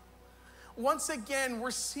fine. Once again,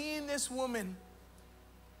 we're seeing this woman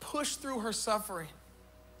push through her suffering.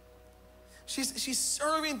 She's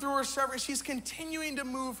serving through her suffering. She's continuing to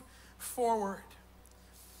move forward.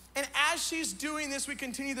 And as she's doing this, we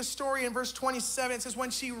continue the story in verse 27. It says, when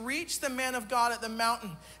she reached the man of God at the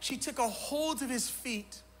mountain, she took a hold of his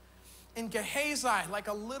feet. And Gehazi, like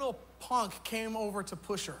a little punk, came over to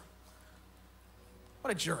push her.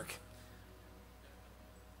 What a jerk.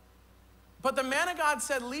 But the man of God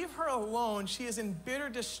said, leave her alone. She is in bitter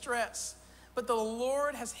distress. But the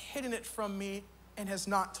Lord has hidden it from me and has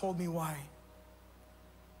not told me why.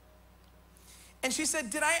 And she said,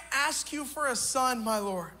 did I ask you for a son, my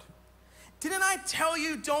Lord? Didn't I tell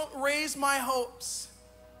you, don't raise my hopes?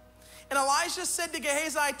 And Elijah said to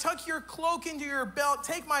Gehazi, tuck your cloak into your belt,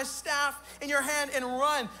 take my staff in your hand and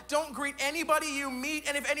run. Don't greet anybody you meet,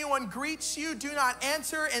 and if anyone greets you, do not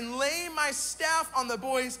answer, and lay my staff on the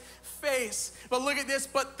boy's face. But look at this,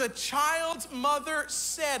 but the child's mother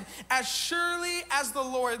said, as surely as the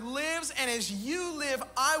Lord lives and as you live,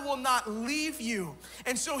 I will not leave you.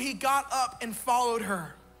 And so he got up and followed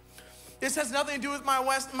her. This has nothing to do with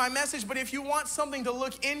my message, but if you want something to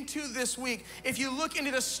look into this week, if you look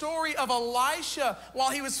into the story of Elisha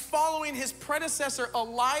while he was following his predecessor,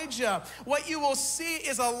 Elijah, what you will see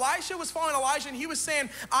is Elisha was following Elijah and he was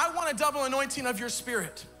saying, I want a double anointing of your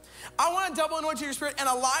spirit. I want a double anointing of your spirit. And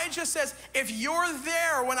Elijah says, if you're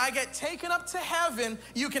there when I get taken up to heaven,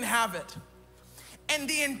 you can have it. And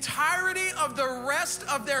the entirety of the rest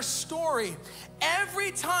of their story,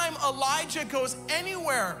 every time Elijah goes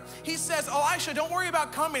anywhere, he says, Elisha, don't worry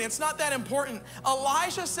about coming. It's not that important.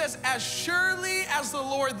 Elijah says, as surely as the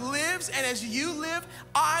Lord lives and as you live,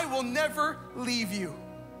 I will never leave you.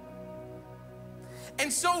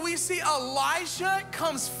 And so we see Elijah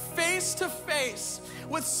comes face to face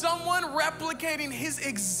with someone replicating his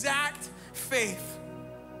exact faith.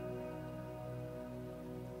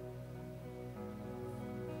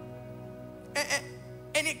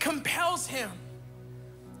 And it compels him.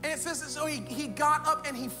 And it says, so he got up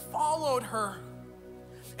and he followed her.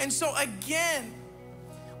 And so again,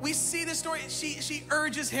 we see this story. She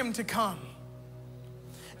urges him to come.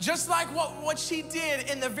 Just like what she did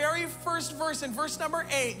in the very first verse, in verse number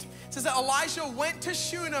 8, it says that Elisha went to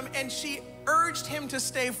Shunem and she urged him to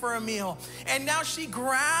stay for a meal. And now she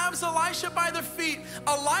grabs Elisha by the feet.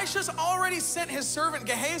 Elisha's already sent his servant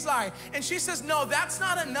Gehazi, and she says, no, that's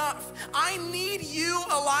not enough. I need you,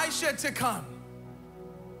 Elisha, to come.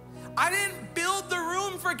 I didn't build the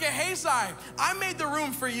room for Gehazi. I made the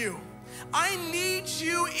room for you. I need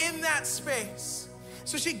you in that space.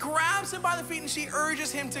 So she grabs him by the feet and she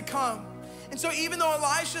urges him to come. And so even though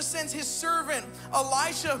Elisha sends his servant,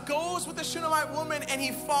 Elisha goes with the Shunammite woman and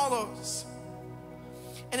he follows.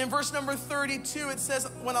 And in verse number 32, it says,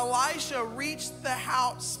 when Elisha reached the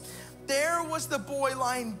house, there was the boy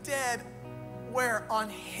lying dead, where? On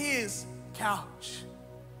his couch.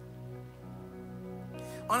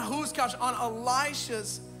 On whose couch? On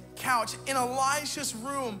Elisha's couch, in Elisha's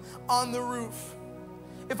room on the roof.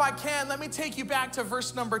 If I can, let me take you back to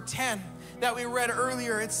verse number 10 that we read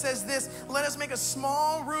earlier. It says this, let us make a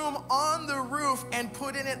small room on the roof and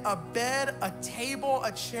put in it a bed, a table,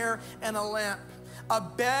 a chair, and a lamp. A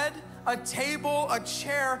bed, a table, a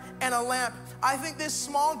chair, and a lamp. I think this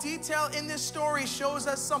small detail in this story shows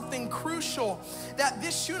us something crucial, that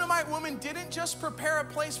this Shunammite woman didn't just prepare a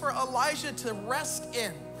place for Elijah to rest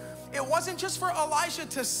in. It wasn't just for Elisha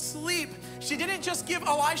to sleep. She didn't just give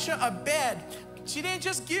Elisha a bed. She didn't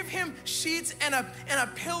just give him sheets and a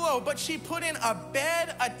pillow, but she put in a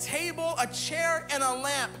bed, a table, a chair, and a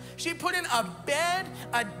lamp. She put in a bed,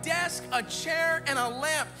 a desk, a chair, and a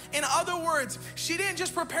lamp. In other words, she didn't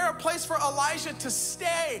just prepare a place for Elijah to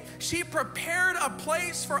stay. She prepared a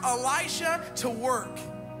place for Elisha to work.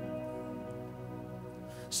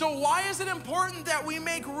 So why is it important that we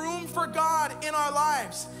make room for God in our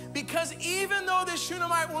lives? Because even though this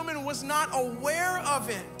Shunammite woman was not aware of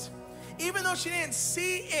it, even though she didn't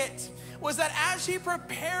see it, was that as she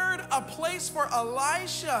prepared a place for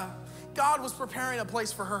Elisha, God was preparing a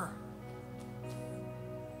place for her.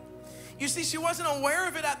 You see, she wasn't aware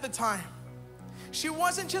of it at the time. She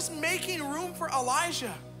wasn't just making room for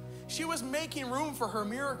Elijah. She was making room for her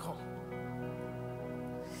miracle.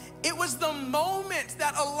 It was the moment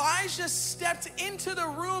that Elijah stepped into the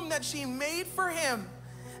room that she made for him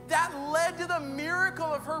that led to the miracle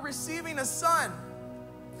of her receiving a son.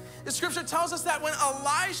 The scripture tells us that when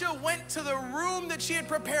Elijah went to the room that she had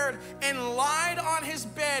prepared and lied on his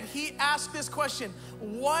bed, he asked this question,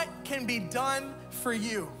 what can be done for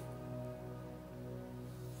you?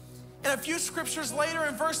 And a few scriptures later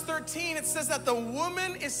in verse 13, it says that the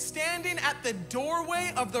woman is standing at the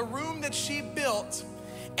doorway of the room that she built.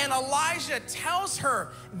 And Elijah tells her,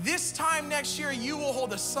 this time next year, you will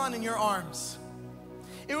hold a son in your arms.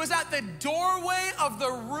 It was at the doorway of the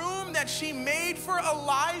room that she made for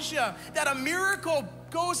Elijah that a miracle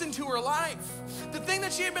goes into her life. The thing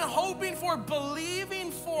that she had been hoping for, believing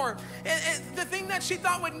for, and the thing that she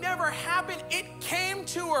thought would never happen, it came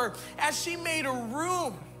to her as she made a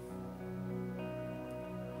room.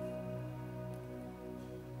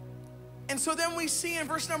 And so then we see in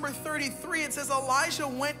verse number 33, it says, Elijah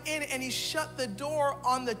went in and he shut the door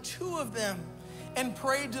on the two of them and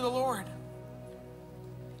prayed to the Lord.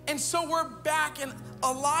 And so we're back and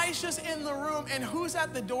Elijah's in the room, and who's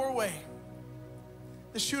at the doorway?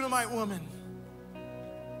 The Shunammite woman.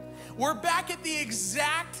 We're back at the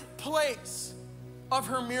exact place of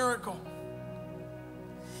her miracle.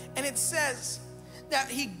 And it says that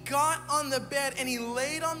he got on the bed and he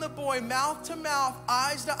laid on the boy, mouth to mouth,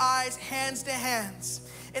 eyes to eyes, hands to hands.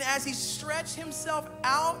 And as he stretched himself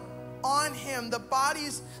out on him, the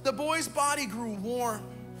boy's body grew warm.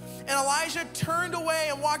 And Elijah turned away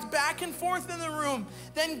and walked back and forth in the room,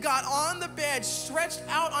 then got on the bed, stretched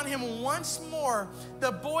out on him once more.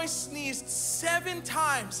 The boy sneezed 7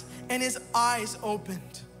 times and his eyes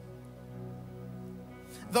opened.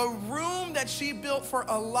 The room that she built for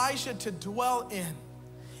Elijah to dwell in,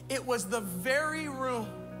 it was the very room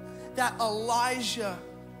that Elijah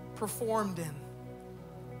performed in.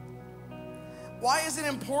 Why is it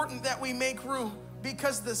important that we make room?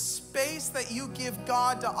 Because the space that you give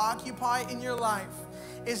God to occupy in your life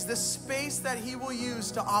is the space that he will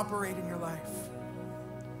use to operate in your life.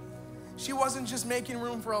 She wasn't just making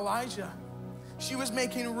room for Elijah. She was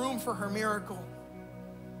making room for her miracle.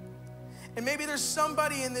 And maybe there's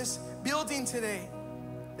somebody in this building today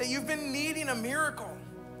that you've been needing a miracle.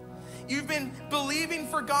 You've been believing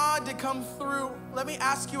for God to come through. Let me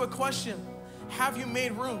ask you a question. Have you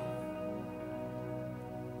made room?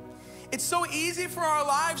 It's so easy for our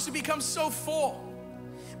lives to become so full.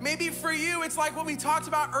 Maybe for you, it's like what we talked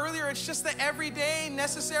about earlier. It's just the everyday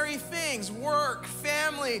necessary things, work,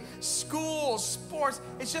 family, school, sports.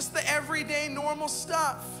 It's just the everyday normal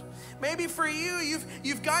stuff. Maybe for you,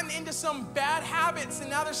 you've gotten into some bad habits and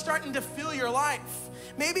now they're starting to fill your life.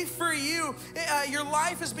 Maybe for you, your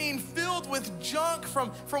life is being filled with junk from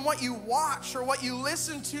what you watch or what you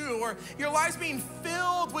listen to, or your life's being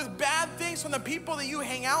filled with bad things from the people that you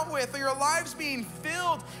hang out with, or your life's being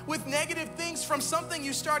filled with negative things from something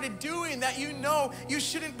you started doing that you know you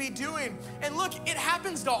shouldn't be doing. And look, it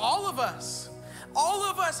happens to all of us. All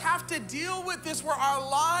of us have to deal with this where our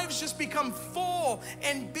lives just become full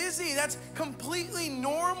and busy. That's completely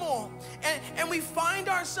normal. And we find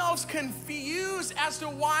ourselves confused as to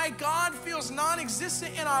why God feels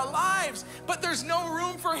non-existent in our lives, but there's no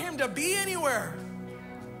room for him to be anywhere.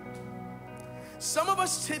 Some of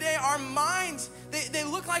us today, our minds, they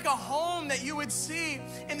look like a home that you would see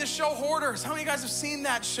in the show Hoarders. How many of you guys have seen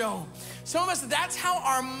that show? Some of us, that's how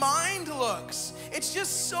our mind looks. It's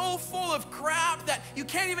just so full of crap that you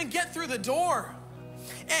can't even get through the door.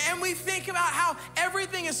 And we think about how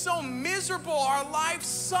everything is so miserable. Our life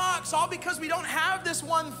sucks, all because we don't have this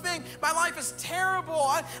one thing. My life is terrible.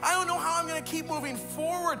 I don't know how I'm going to keep moving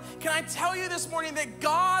forward. Can I tell you this morning that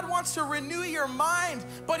God wants to renew your mind,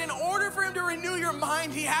 but in order for him to renew your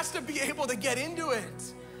mind, he has to be able to get into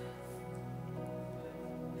it.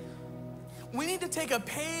 We need to take a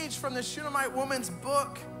page from the Shunammite woman's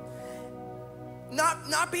book.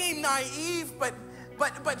 Not being naive, but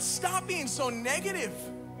stop being so negative.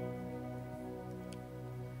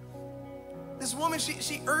 This woman,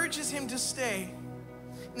 she urges him to stay,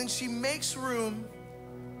 and then she makes room,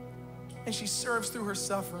 and she serves through her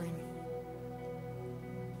suffering.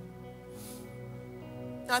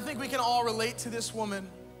 And I think we can all relate to this woman.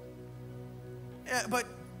 But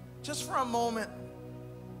just for a moment,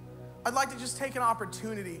 I'd like to just take an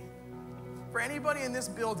opportunity for anybody in this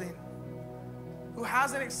building who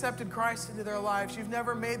hasn't accepted Christ into their lives. You've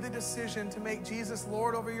never made the decision to make Jesus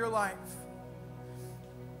Lord over your life.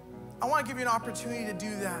 I want to give you an opportunity to do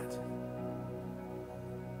that.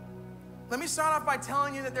 Let me start off by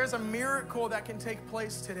telling you that there's a miracle that can take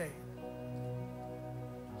place today.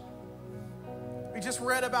 We just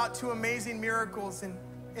read about two amazing miracles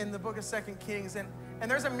in the book of 2 Kings, and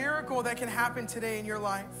there's a miracle that can happen today in your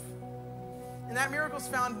life. And that miracle is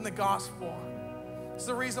found in the gospel. It's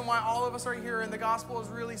the reason why all of us are here, and the gospel is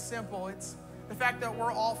really simple. It's the fact that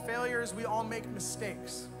we're all failures, we all make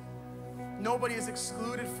mistakes. Nobody is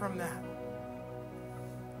excluded from that.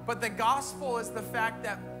 But the gospel is the fact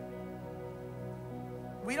that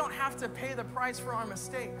we don't have to pay the price for our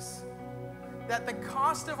mistakes. That the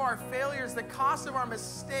cost of our failures, the cost of our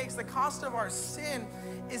mistakes, the cost of our sin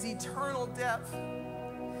is eternal death.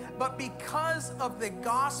 But because of the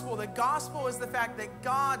gospel is the fact that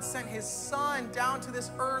God sent his son down to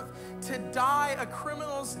this earth to die a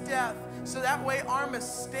criminal's death. So that way our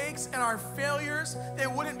mistakes and our failures, they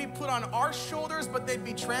wouldn't be put on our shoulders, but they'd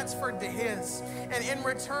be transferred to his. And in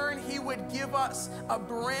return, he would give us a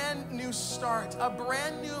brand new start, a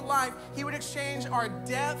brand new life. He would exchange our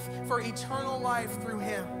death for eternal life through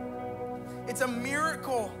him. It's a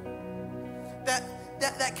miracle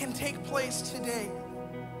that can take place today.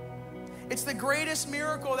 It's the greatest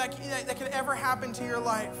miracle that could ever happen to your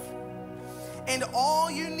life. And all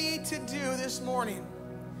you need to do this morning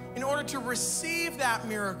in order to receive that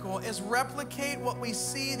miracle is replicate what we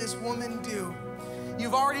see this woman do.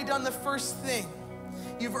 You've already done the first thing.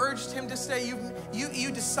 You've urged him to stay.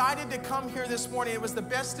 You decided to come here this morning. It was the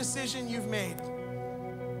best decision you've made.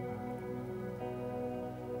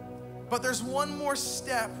 But there's one more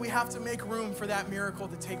step. We have to make room for that miracle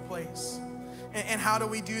to take place. And how do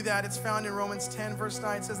we do that? It's found in Romans 10, verse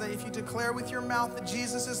 9. It says that if you declare with your mouth that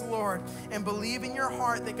Jesus is Lord and believe in your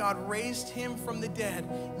heart that God raised him from the dead,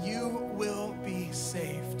 you will be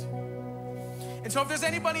saved. And so if there's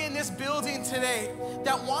anybody in this building today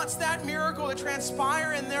that wants that miracle to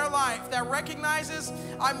transpire in their life, that recognizes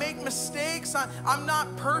I make mistakes, I'm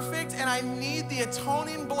not perfect, and I need the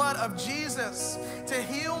atoning blood of Jesus to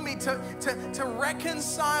heal me, to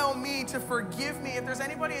reconcile me, to forgive me. If there's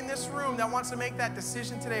anybody in this room that wants to make that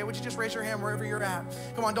decision today, would you just raise your hand wherever you're at?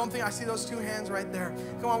 Come on, don't think, I see those two hands right there.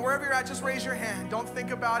 Come on, wherever you're at, just raise your hand. Don't think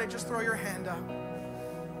about it, just throw your hand up.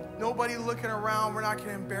 Nobody looking around, we're not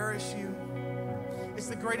gonna embarrass you. It's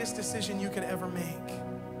the greatest decision you could ever make.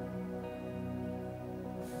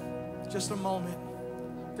 Just a moment.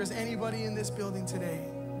 If there's anybody in this building today,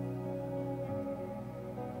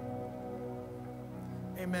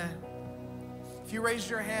 amen. If you raised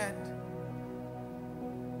your hand,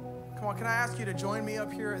 come on, can I ask you to join me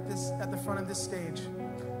up here at the front of this stage?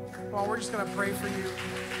 Come on, we're just gonna pray for you.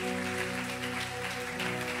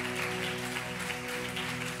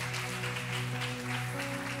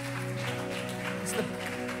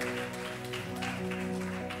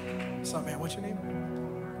 What's up, man? What's your name?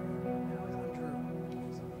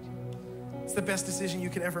 It's the best decision you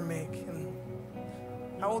could ever make. And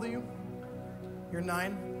how old are you? You're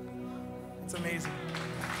 9? It's amazing.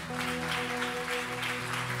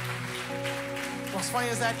 What's funny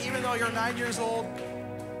is that even though you're 9 years old,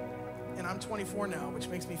 and I'm 24 now, which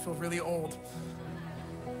makes me feel really old,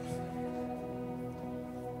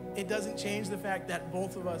 it doesn't change the fact that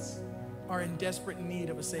both of us are in desperate need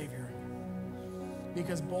of a Savior.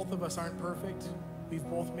 Because both of us aren't perfect. We've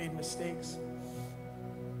both made mistakes.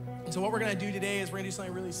 And so what we're gonna do today is we're gonna do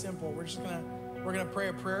something really simple. We're gonna pray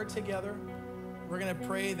a prayer together. We're gonna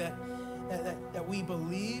pray that we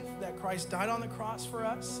believe that Christ died on the cross for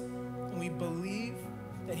us, and we believe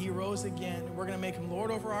that he rose again. And we're gonna make him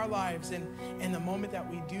Lord over our lives. And in the moment that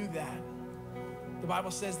we do that, the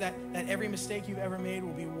Bible says that every mistake you've ever made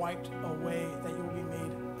will be wiped away, that you will be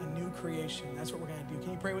made a new creation. That's what we're gonna do.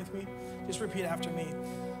 Can you pray with me? Just repeat after me.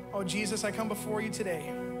 Oh, Jesus, I come before you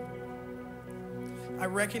today. I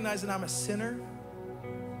recognize that I'm a sinner.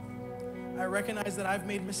 I recognize that I've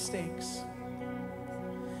made mistakes.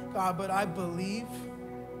 God, but I believe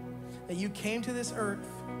that you came to this earth,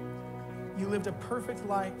 you lived a perfect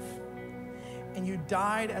life, and you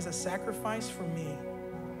died as a sacrifice for me.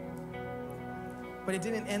 But it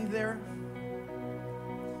didn't end there.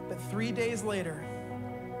 But 3 days later,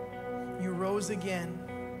 you rose again.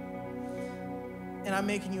 And I'm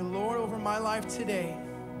making you Lord over my life today.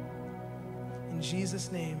 In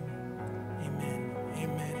Jesus' name, amen,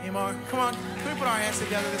 amen. Amen. Come on, can we put our hands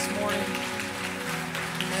together this morning?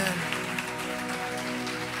 Amen.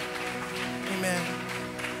 Amen.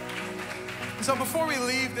 And so before we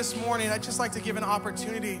leave this morning, I'd just like to give an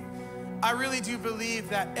opportunity. I really do believe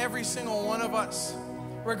that every single one of us,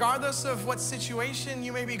 regardless of what situation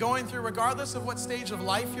you may be going through, regardless of what stage of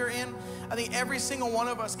life you're in, I think every single one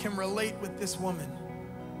of us can relate with this woman.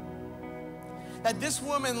 That this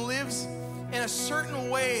woman lives in a certain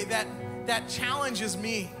way that challenges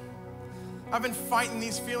me. I've been fighting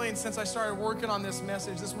these feelings since I started working on this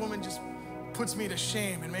message. This woman just puts me to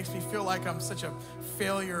shame and makes me feel like I'm such a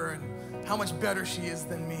failure and how much better she is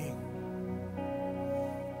than me.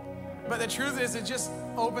 But the truth is, it just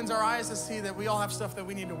opens our eyes to see that we all have stuff that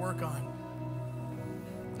we need to work on.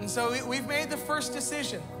 And so we've made the first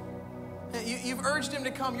decision. You've urged him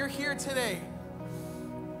to come. You're here today.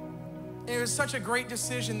 And it was such a great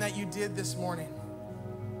decision that you did this morning.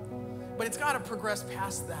 But it's got to progress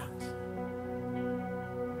past that.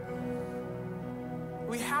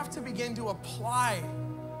 We have to begin to apply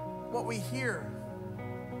what we hear.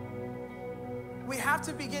 We have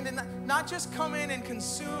to begin to not just come in and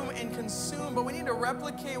consume, but we need to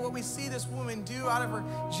replicate what we see this woman do out of her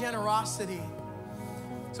generosity.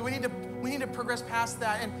 So we need to progress past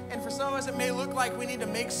that. And for some of us, it may look like we need to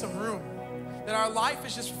make some room. That our life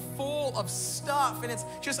is just full of stuff and it's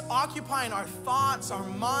just occupying our thoughts, our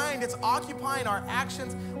mind, it's occupying our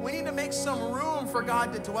actions. We need to make some room for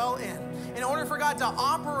God to dwell in. In order for God to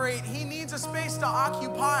operate, he needs a space to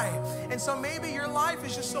occupy. And so maybe your life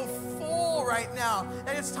is just so full right now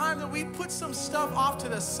that it's time that we put some stuff off to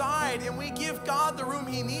the side and we give God the room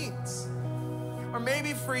he needs. Or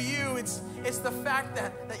maybe for you, it's the fact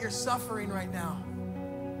that you're suffering right now.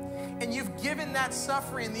 And you've given that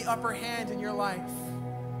suffering the upper hand in your life.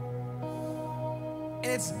 And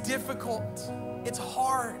it's difficult. It's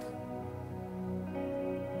hard.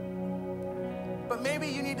 But maybe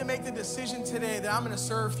you need to make the decision today that I'm going to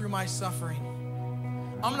serve through my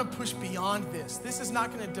suffering. I'm going to push beyond this. This is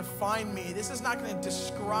not going to define me. This is not going to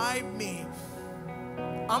describe me.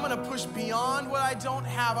 I'm going to push beyond what I don't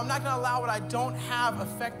have. I'm not going to allow what I don't have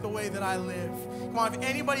affect the way that I live. Come on, if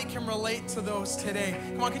anybody can relate to those today,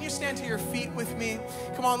 come on, can you stand to your feet with me?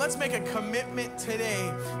 Come on, let's make a commitment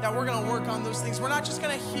today that we're going to work on those things. We're not just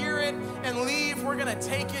going to hear it and leave. We're going to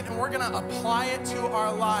take it and we're going to apply it to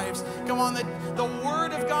our lives. Come on, the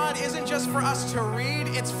Word of God isn't just for us to read.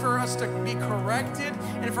 It's for us to be corrected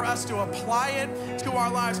and for us to apply it to our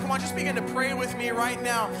lives. Come on, just begin to pray with me right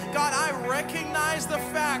now. God, I recognize the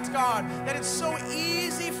fact, God, that it's so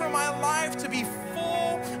easy for my life to be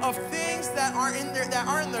full of things that are in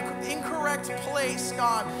the incorrect place,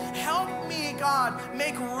 God. Help me, God,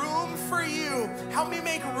 make room for you. Help me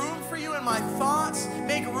make room for you in my thoughts.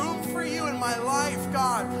 Make room for you in my life,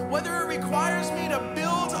 God. Whether it requires me to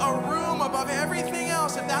build a room above everything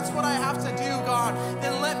else, if that's what I have to do, God,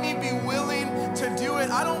 then let me be willing to do it.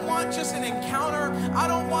 I don't want just an encounter. I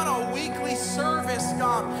don't want a weekly service,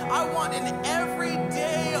 God. I want an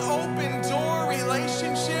everyday open door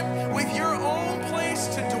relationship with your own place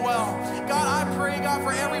to dwell. God, I pray, God,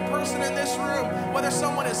 for every person in this room, whether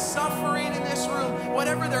someone is suffering in this room,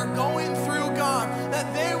 whatever they're going through, God,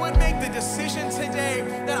 that they would make the decision today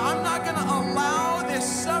that I'm not going to allow this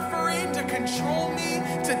suffering to control me,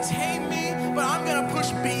 to tame me, but I'm going to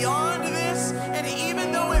push beyond this. And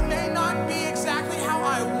even though it may not be exactly how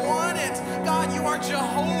I want it, God, you are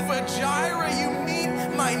Jehovah Jireh. You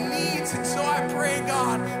meet my needs. And so I pray,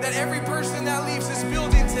 God, that every person that leaves this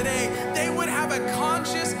building today, they would have a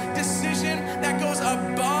conscious decision that goes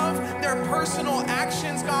above their personal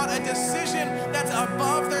actions, God, a decision that's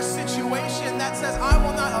above their situation, that says, I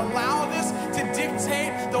will not allow this to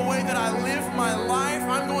dictate the way that I live my life.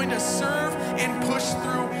 I'm going to serve and push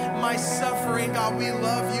through my suffering. God, we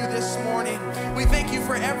love you this morning. We thank you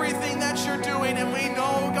for everything that you're doing, and we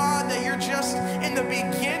know, God, that you're just in the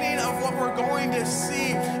beginning of what we're going to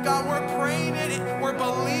see. God, we're praying it, we're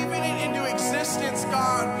believing it into existence,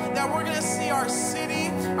 God, that we're going to see our city,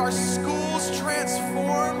 our schools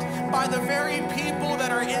transformed by the very people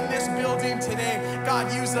that are in this building today.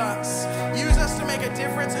 God, use us. Use us to make a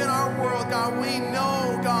difference in our world, God. We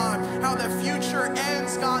know, God, how the future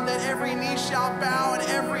ends, God, that every knee shall bow and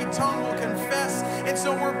every tongue will confess. And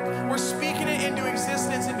so we're speaking it into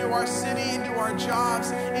existence, into our city, into our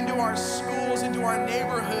jobs, into our schools, into our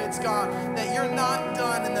neighborhoods, God, that you're not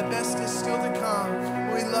done and the best is still to come.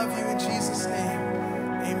 We love you in Jesus' name.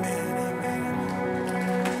 Amen.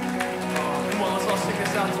 Come on, let's all sing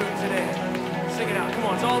this out to him today. Sing it out. Come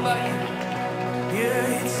on, it's all about you.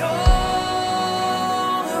 Yeah, it's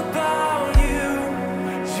all about you,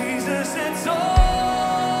 Jesus. It's all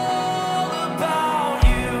about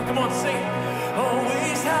you. Come on, sing it.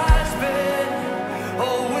 Always has been,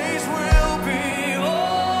 always will be.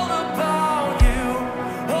 All about you,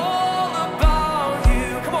 all about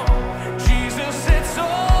you. Come on, Jesus. It's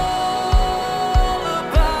all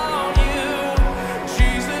about you,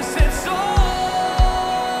 Jesus. It's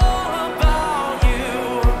all about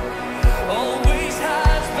you. Always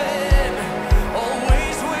has been,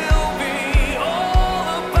 always will be. All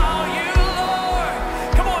about you, Lord.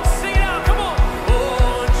 Come on, sing it out. Come on.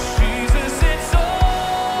 Oh, Jesus, it's all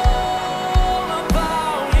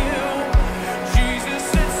about you. Jesus,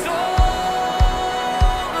 it's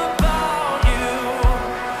all about you.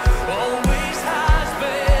 Always has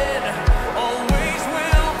been, always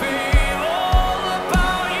will be. All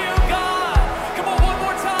about you, God. Come on, one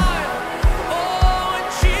more time. Oh,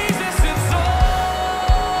 Jesus, it's all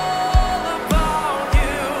about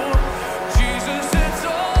you. Jesus, it's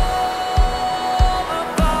all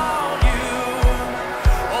about you.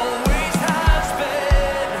 Always has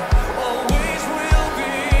been, always will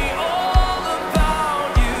be. All about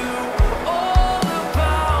you, all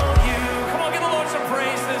about you. Come on, give the Lord some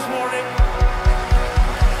praise this morning.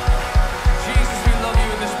 Jesus, we love you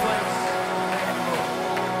in this place.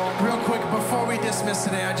 Real quick, before we dismiss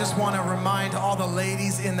today, I just want to remind all the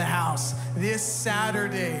ladies in the house, this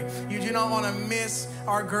Saturday, you do not want to miss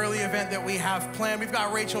our girly event that we have planned. We've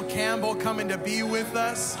got Rachel Campbell coming to be with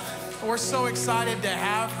us. We're so excited to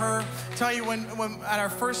have her. Tell you, when at our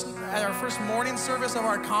first morning service of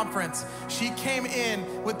our conference, she came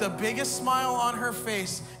in with the biggest smile on her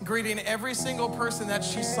face, greeting every single person that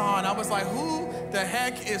she saw. And I was like, who the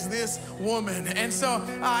heck is this woman? And so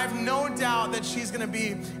I have no doubt that she's gonna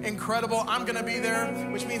be incredible. I'm gonna be there,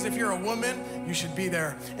 which means if you're a woman, you should be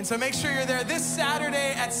there. And so make sure you're there this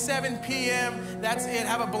Saturday at 7 p.m. That's it.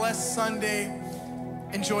 Have a blessed Sunday.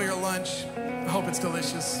 Enjoy your lunch. I hope it's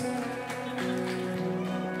delicious.